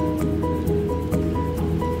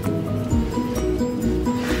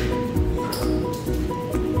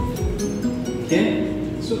 Okay,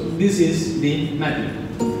 so this is the mapping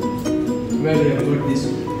where we have got this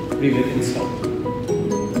rivet installed.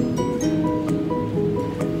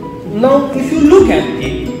 Now if you look at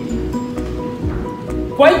it,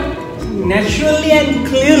 quite naturally and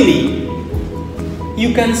clearly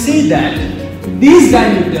you can see that this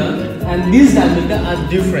diameter and this diameter are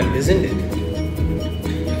different, isn't it?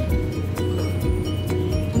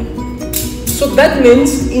 So that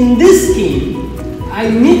means in this scheme I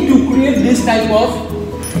need to create this type of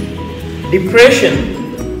depression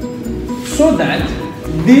so that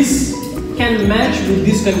this can match with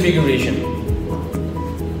this configuration.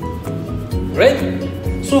 Right?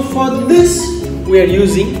 So for this we are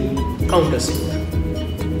using countersink.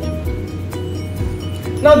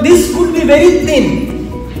 Now this could be very thin,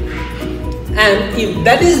 and if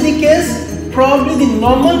that is the case, probably the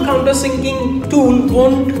normal countersinking tool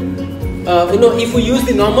won't, if we use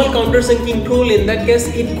the normal countersinking tool, in that case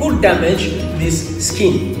it could damage this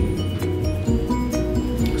skin.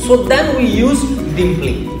 So then we use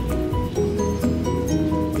dimpling.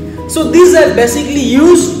 So these are basically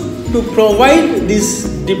used to provide this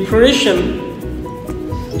depression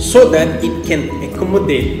so that it can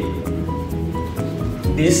accommodate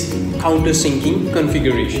this countersinking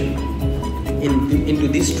configuration into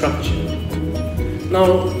this structure.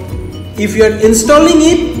 Now if you are installing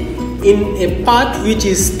it in a part which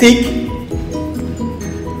is thick,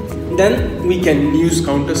 then we can use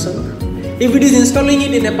countersunk. If it is installing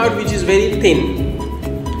it in a part which is very thin,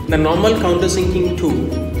 the normal countersinking tool,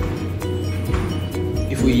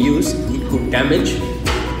 if we use, it could damage,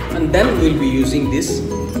 and then we will be using this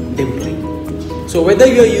dimpling. So whether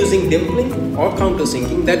you are using dimpling or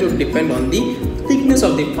countersinking, that will depend on the thickness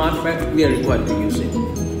of the part where we are required to use it.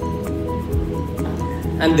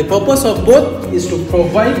 And the purpose of both is to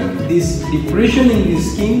provide this depression in the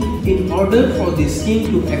skin in order for the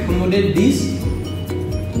skin to accommodate this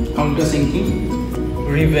countersinking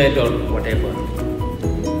rivet or whatever.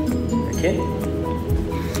 Okay.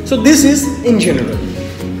 So this is in general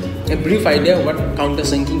a brief idea of what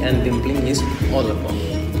countersinking and dimpling is all about.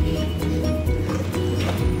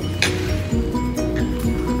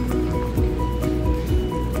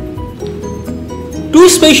 Two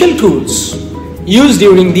special tools used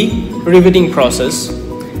during the riveting process.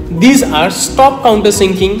 These are stop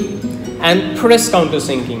countersinking and press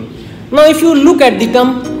countersinking. Now if you look at the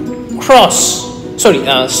term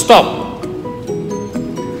stop,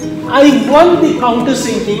 I want the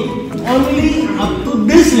countersinking only up to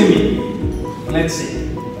this limit, let's say.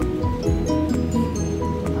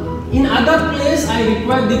 In other place I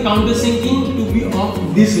require the countersinking to be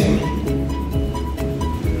of this limit,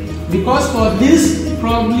 because for this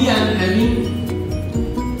probably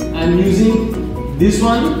I'm using this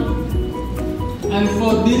one, and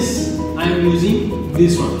for this I am using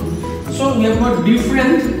this one. So we have got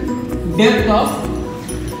different depth of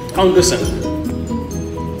countersink.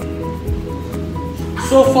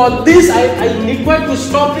 So for this I require to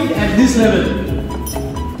stop it at this level.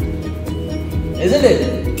 isn't it?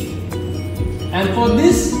 And for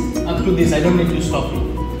this, up to this, I don't need to stop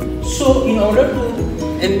it. So in order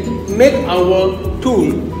to make our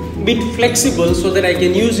tool bit flexible so that I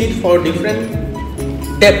can use it for different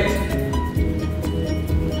depth,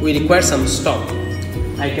 we require some stop.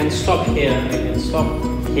 I can stop here, I can stop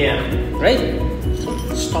here, right?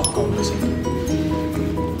 Stop countersinking.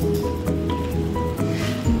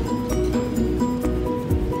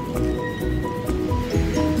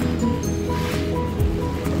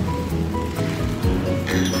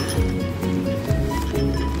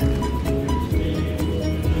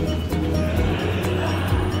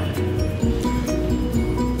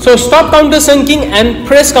 So stop countersinking and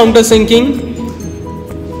press countersinking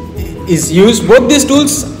is used. Both these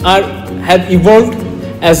tools have evolved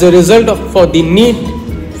as a result of for the need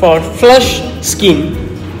for flush skin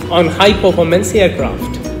on high performance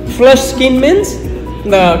aircraft. Flush skin means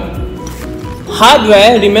the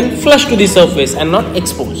hardware remain flush to the surface and not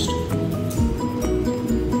exposed.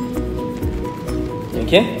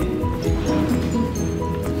 Okay.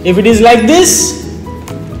 If it is like this,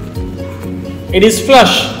 it is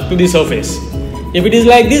flush to the surface. If it is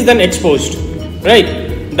like this, then exposed, right?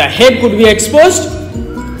 The head could be exposed,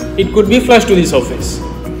 it could be flush to the surface.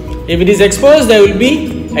 If it is exposed, there will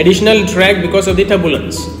be additional drag because of the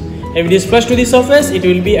turbulence. If it is flush to the surface, it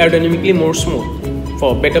will be aerodynamically more smooth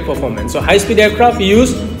for better performance. So high-speed aircraft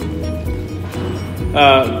use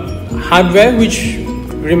hardware which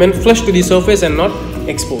remain flush to the surface and not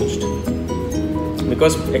exposed.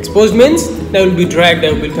 Because exposed means there will be drag,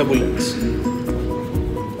 there will be turbulence.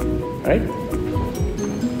 Right?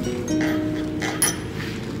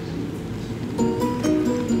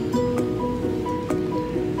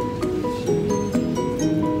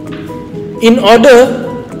 In order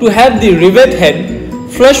to have the rivet head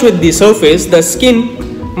flush with the surface, the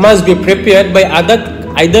skin must be prepared by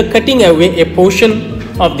either cutting away a portion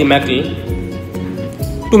of the metal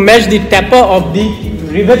to match the taper of the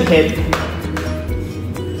rivet head,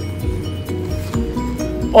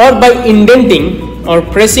 or by indenting or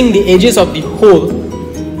pressing the edges of the hole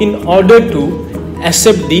in order to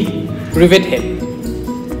accept the rivet head.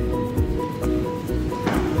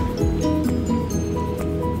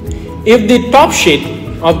 If the top sheet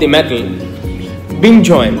of the metal being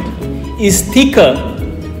joined is thicker,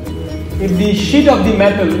 if the sheet of the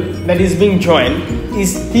metal that is being joined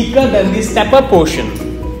is thicker than this taper portion,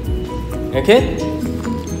 okay?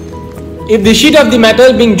 If the sheet of the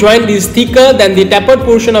metal being joined is thicker than the tapered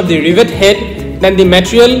portion of the rivet head, then the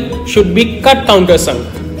material should be cut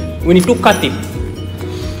countersunk. We need to cut it.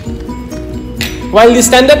 While the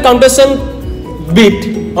standard countersunk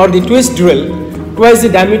bit or the twist drill, twice the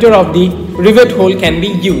diameter of the rivet hole can be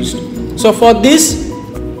used. So for this,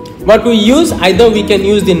 what we use, either we can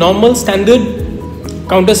use the normal standard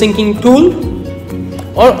countersinking tool,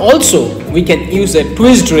 or also we can use a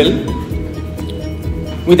twist drill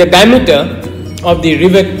with a diameter of the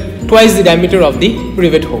rivet twice the diameter of the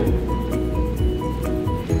rivet hole.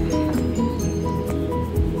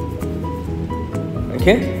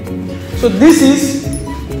 Okay, so this is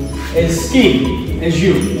a skin,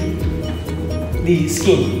 assume the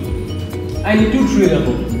skin. I need to drill a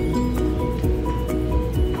hole.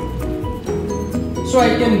 So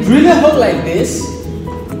I can drill a hole like this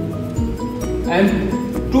and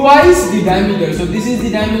twice the diameter. So this is the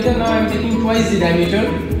diameter. Now I am taking twice the diameter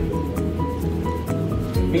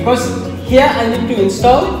because here I need to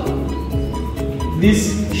install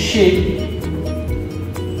this shape.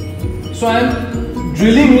 So I am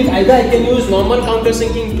drilling it. Either I can use normal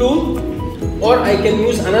countersinking tool, or I can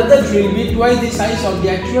use another drill bit twice the size of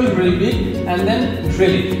the actual drill bit and then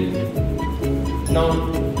drill it. Now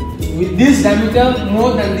with this diameter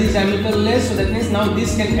more than this diameter less, so that means now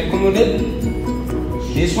this can accommodate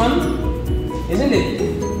this one, isn't it?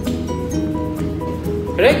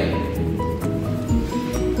 Correct?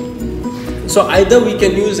 So either we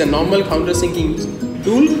can use a normal countersinking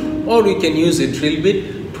tool, or we can use a drill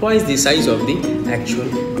bit twice the size of the actual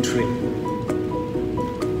drill.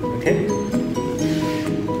 Okay?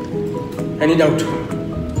 Any doubt?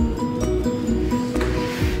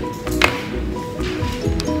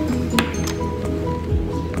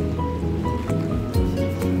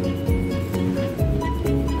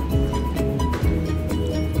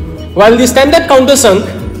 While the standard countersunk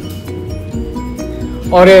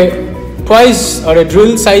or a twice or a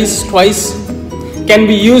drill size twice can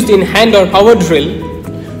be used in hand or power drill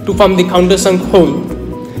to form the countersunk hole,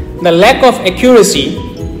 the lack of accuracy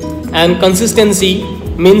and consistency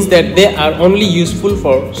means that they are only useful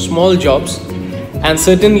for small jobs, and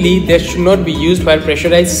certainly they should not be used where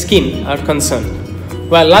pressurized skin are concerned.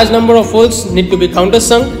 While large number of holes need to be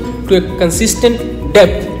countersunk to a consistent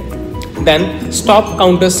depth, then stop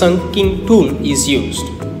countersinking tool is used.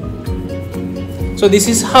 So this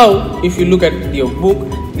is how, if you look at your book,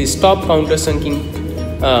 the stop countersinking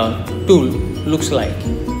tool looks like.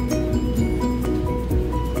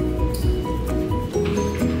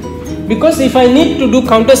 Because if I need to do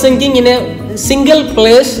countersinking in a single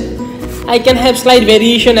place, I can have slight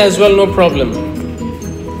variation as well, no problem.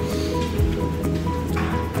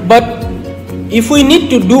 But if we need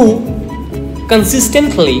to do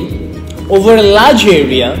consistently over a large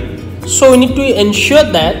area, so we need to ensure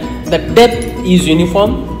that the depth is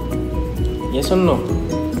uniform. Yes or no?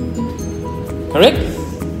 Correct?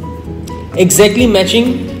 Exactly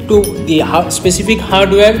matching to the specific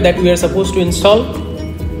hardware that we are supposed to install.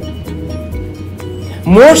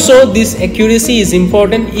 More so, this accuracy is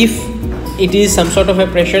important if it is some sort of a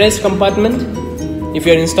pressurized compartment. If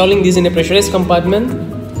you are installing this in a pressurized compartment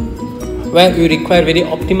where you require very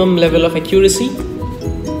optimum level of accuracy,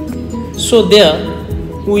 so there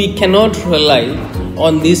we cannot rely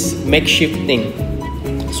on this makeshift thing.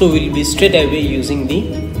 So we will be straight away using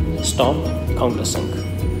the stop countersink.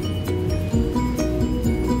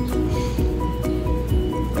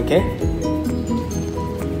 Okay.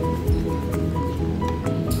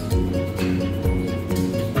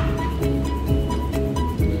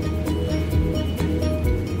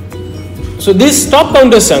 So this stop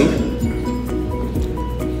countersink,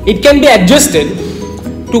 it can be adjusted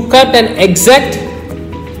to cut an exact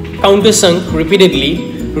countersink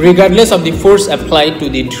repeatedly regardless of the force applied to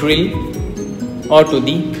the drill or to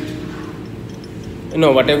the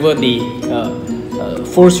whatever the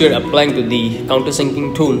force you are applying to the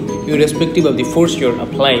countersinking tool. Irrespective of the force you are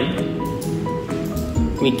applying,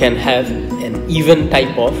 we can have an even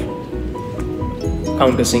type of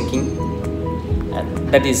countersinking, and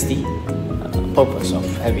that is the purpose of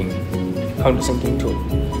having countersinking tool.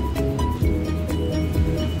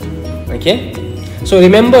 Okay, so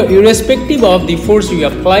remember, irrespective of the force you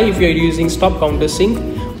apply, if you are using stop countersink,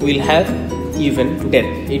 we will have even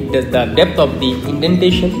depth. The depth of the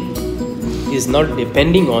indentation is not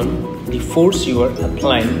depending on the force you are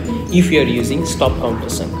applying if you are using stop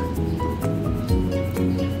countersink.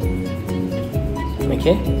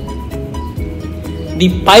 Okay,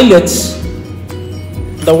 the pilots,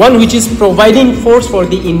 the one which is providing force for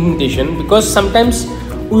the indentation, because sometimes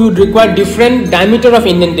we would require different diameter of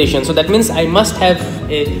indentation, so that means I must have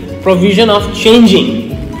a provision of changing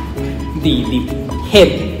the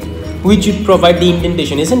head which would provide the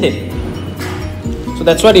indentation, isn't it? So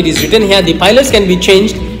that's what it is written here. The pilots can be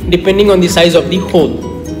changed depending on the size of the hole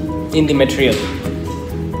in the material.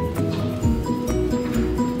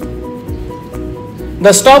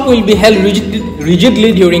 The stop will be held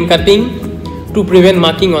rigidly during cutting to prevent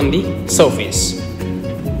marking on the surface.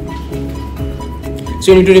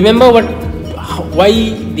 So you need to remember why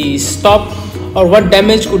the stop, or what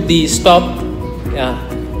damage could the stop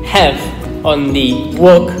have on the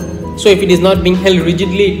work. So if it is not being held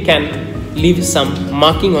rigidly, it can leave some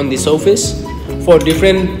marking on the surface. For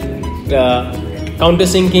different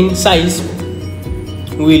countersinking size,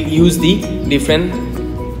 we will use the different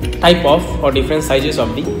type of or different sizes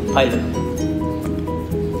of the pilot.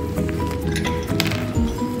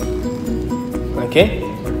 Okay.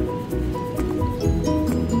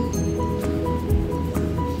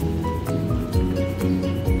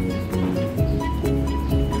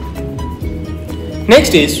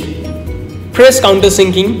 Next is press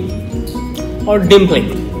countersinking or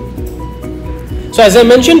dimpling. So as I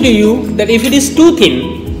mentioned to you that if it is too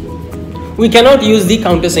thin, we cannot use the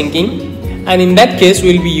countersinking, and in that case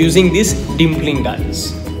we will be using these dimpling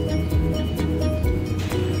dies.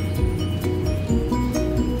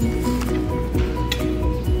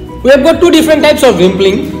 We have got two different types of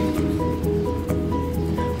dimpling: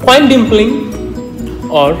 point dimpling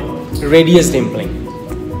or radius dimpling.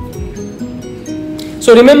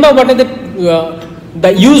 So remember what are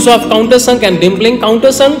the use of countersunk and dimpling.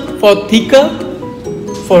 Countersunk for thicker,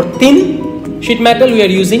 for thin sheet metal we are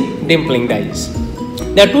using dimpling dies.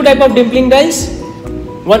 There are two types of dimpling dies.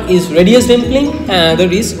 One is radius dimpling and another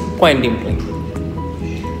is point dimpling.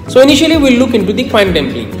 So initially we will look into the point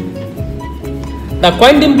dimpling. The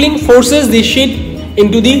point dimpling forces the sheet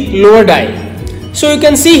into the lower die. So you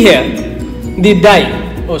can see here the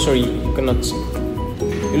die. Oh sorry, you cannot see.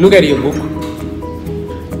 You look at your book.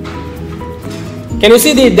 Can you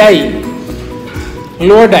see the die,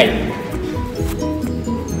 lower die?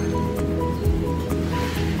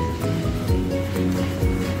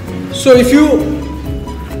 So if you,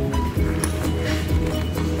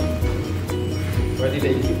 where did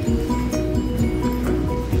I keep?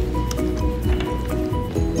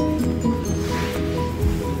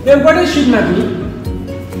 have got a sheet metal,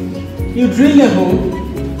 you drill a hole,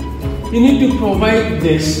 you need to provide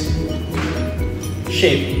this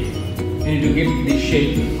shape. You need to get this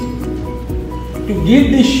shape. To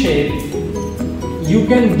get this shape, you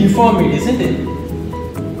can deform it, isn't it?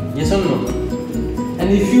 Yes or no?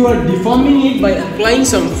 And if you are deforming it by applying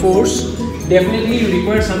some force, definitely you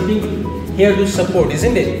require something here to support,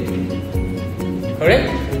 isn't it? Correct?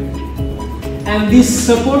 And this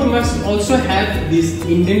support must also have this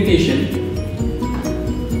indentation.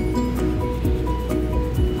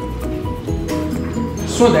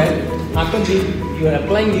 So that after you are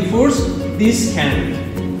applying the force, this can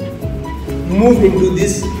move into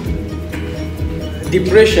this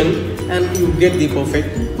depression and you get the perfect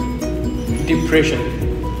depression.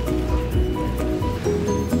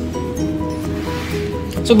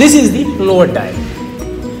 So this is the lower die.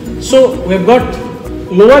 So we have got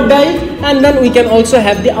lower die, and then we can also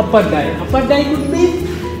have the upper die. Upper die could be,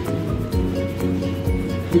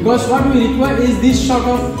 because what we require is this sort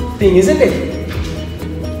of thing, isn't it?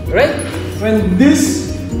 Right? When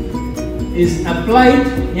this is applied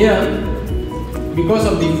here, because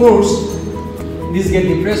of the force, this get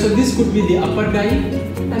depressed. So this could be the upper die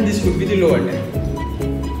and this could be the lower die.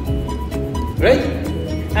 Right?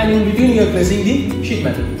 And in between you are placing the sheet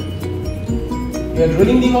metal. You are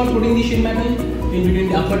drilling the hole, putting the sheet metal in between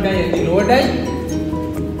the upper die and the lower die.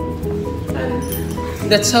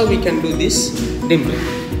 And that's how we can do this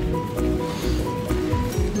dimpling.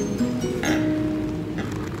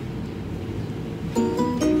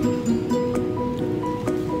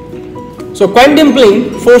 So coin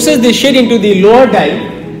dimpling forces the sheet into the lower die,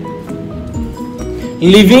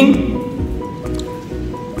 leaving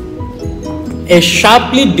a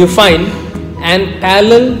sharply defined and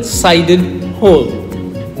parallel sided hole.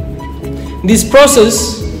 This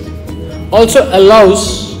process also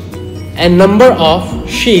allows a number of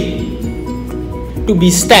sheets to be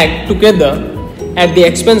stacked together at the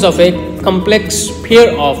expense of a complex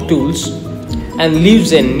pair of tools and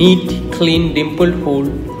leaves a neat, clean, dimpled hole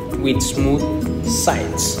with smooth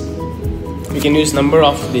sides. We can use number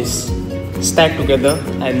of this stack together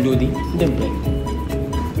and do the dimpling.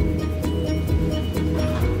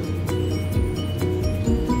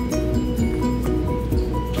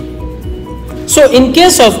 So in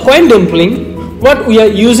case of coin dimpling, what we are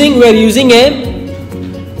using a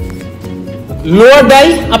lower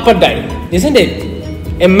die, upper die, isn't it?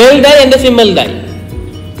 A male die and a female die.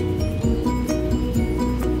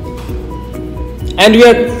 And we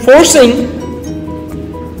are forcing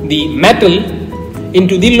the metal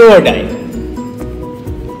into the lower die.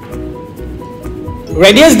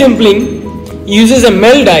 Radius dimpling uses a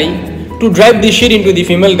male die to drive the sheet into the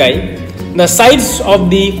female die. The sides of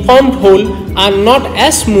the formed hole are not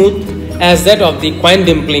as smooth as that of the coin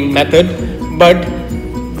dimpling method, but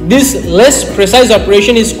this less precise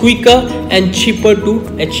operation is quicker and cheaper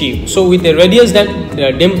to achieve. So with the radius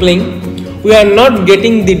dimpling, we are not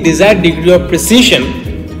getting the desired degree of precision,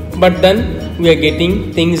 but then we are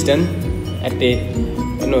getting things done at a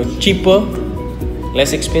cheaper,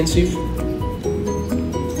 less expensive.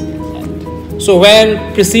 So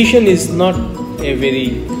where precision is not a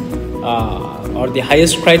very or the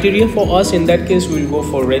highest criteria for us, in that case we will go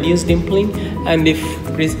for radius dimpling, and if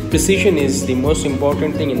precision is the most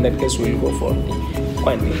important thing, in that case we will go for the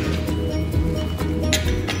coin dimpling.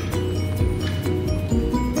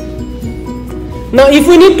 Now if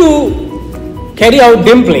we need to carry out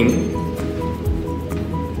dimpling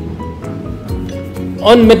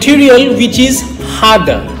on material which is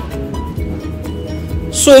harder,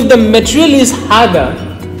 so if the material is harder,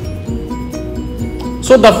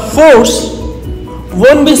 so the force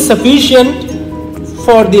won't be sufficient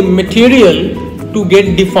for the material to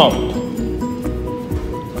get deformed,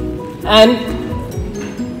 and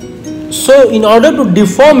so in order to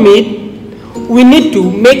deform it, we need to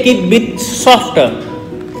make it bit softer.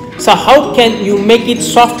 So how can you make it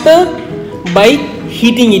softer? By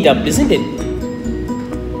heating it up, isn't it?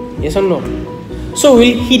 Yes or no? So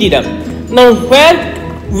we'll heat it up. Now where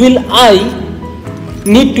will I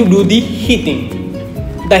need to do the heating?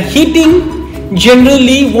 The heating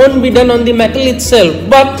generally won't be done on the metal itself,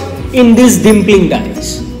 but in these dimpling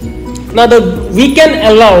dies. Now we can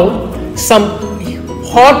allow some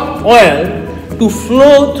hot oil to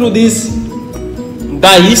flow through these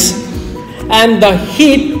dies, and the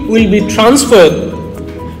heat will be transferred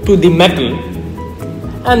to the metal,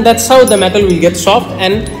 and that's how the metal will get soft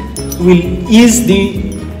and will ease the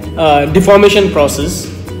deformation process.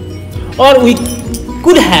 Or we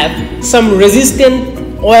could have some resistant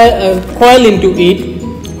coil into it,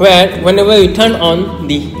 where whenever we turn on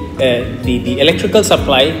the electrical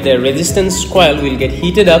supply, the resistance coil will get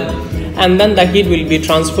heated up, and then the heat will be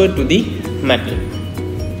transferred to the metal.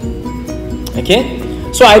 Okay,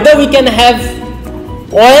 so either we can have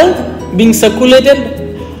oil being circulated,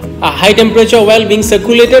 a high temperature oil being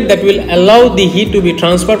circulated that will allow the heat to be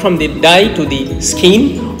transferred from the die to the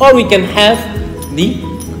skin, or we can have the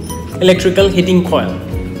electrical heating coil.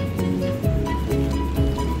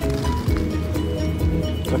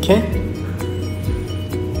 Okay,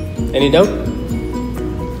 any doubt?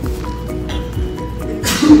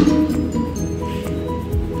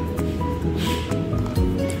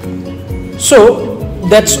 So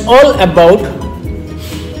that's all about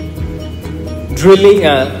drilling,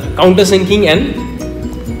 countersinking and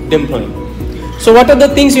dimpling. So what are the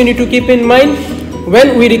things you need to keep in mind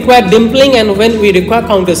when we require dimpling and when we require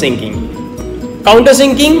countersinking?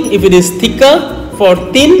 Countersinking, if it is thicker, for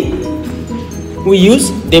thin we use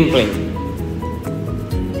dimpling.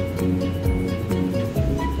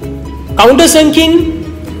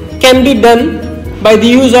 Countersinking can be done by the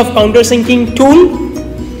use of countersinking tool.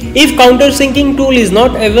 If countersinking tool is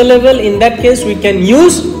not available, in that case we can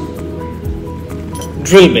use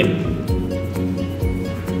drill bit.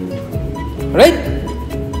 Right?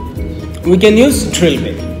 We can use drill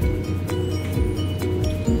bit.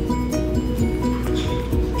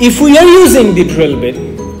 If we are using the drill bit,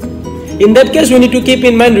 in that case we need to keep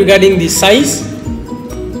in mind regarding the size,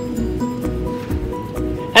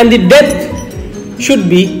 and the depth should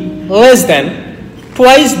be less than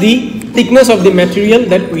twice the thickness of the material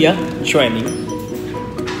that we are joining.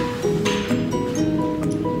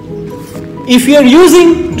 If you are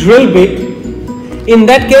using drill bit, in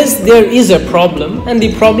that case there is a problem, and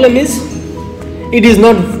the problem is it is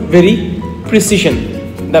not very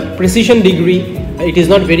precision. The precision degree, it is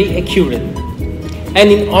not very accurate. And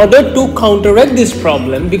in order to counteract this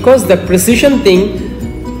problem, because the precision thing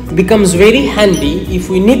becomes very handy if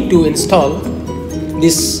we need to install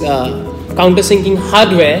this countersinking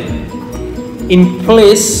hardware in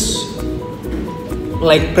place,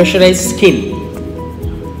 like pressurized skin,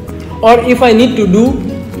 or if I need to do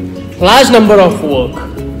large number of work.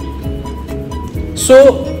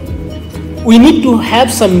 So we need to have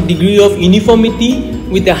some degree of uniformity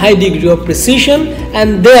with a high degree of precision,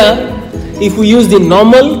 and there if we use the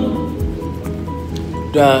normal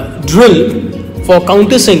drill for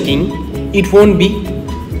countersinking, it won't be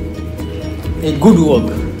a good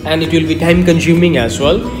work, and it will be time consuming as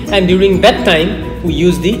well, and during that time we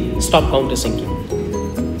use the stop countersinking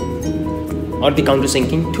or the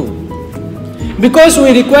countersinking tool, because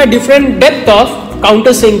we require different depth of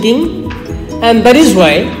countersinking, and that is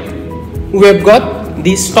why we have got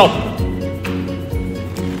the stop.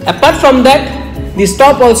 Apart from that, the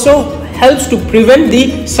stop also helps to prevent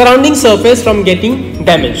the surrounding surface from getting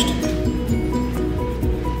damaged.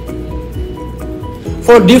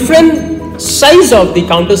 For different size of the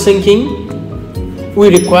countersinking, we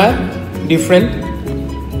require different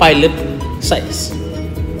pilot size.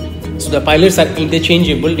 So the pilots are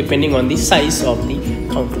interchangeable depending on the size of the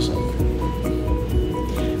countersink.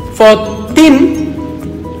 For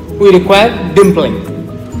thin, we require dimpling.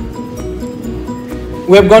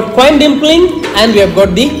 We have got coin dimpling and we have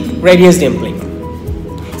got the radius dimpling.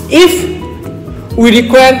 If we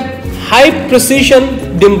require high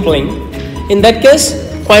precision dimpling, in that case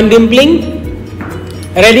coin dimpling,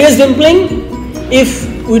 radius dimpling.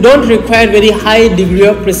 If we don't require very high degree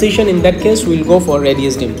of precision, in that case we will go for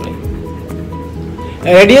radius dimpling.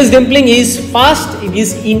 Radius dimpling is fast, it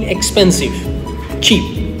is inexpensive, cheap,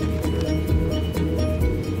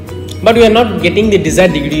 but we are not getting the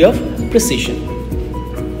desired degree of precision.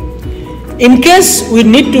 In case we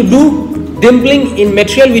need to do dimpling in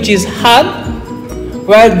material which is hard,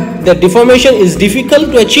 where the deformation is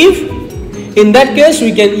difficult to achieve, in that case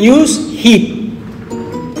we can use heat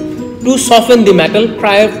to soften the metal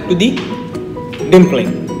prior to the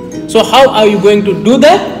dimpling. So how are you going to do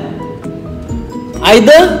that?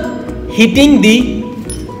 Either heating the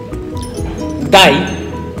die,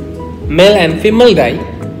 male and female die,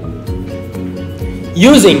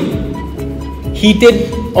 using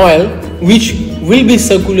heated oil which will be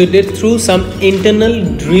circulated through some internal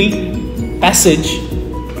drill passage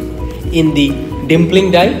in the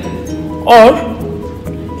dimpling die, or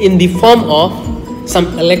in the form of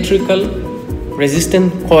some electrical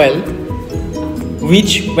resistant coil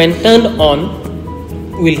which when turned on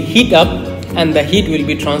will heat up, and the heat will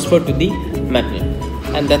be transferred to the metal,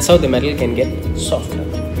 and that's how the metal can get softer.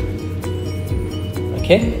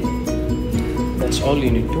 Okay, that's all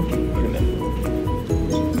you need to remember.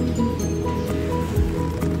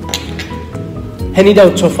 Any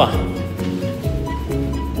doubt so far?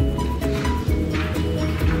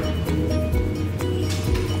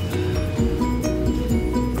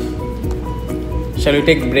 Shall we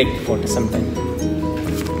take break for some time?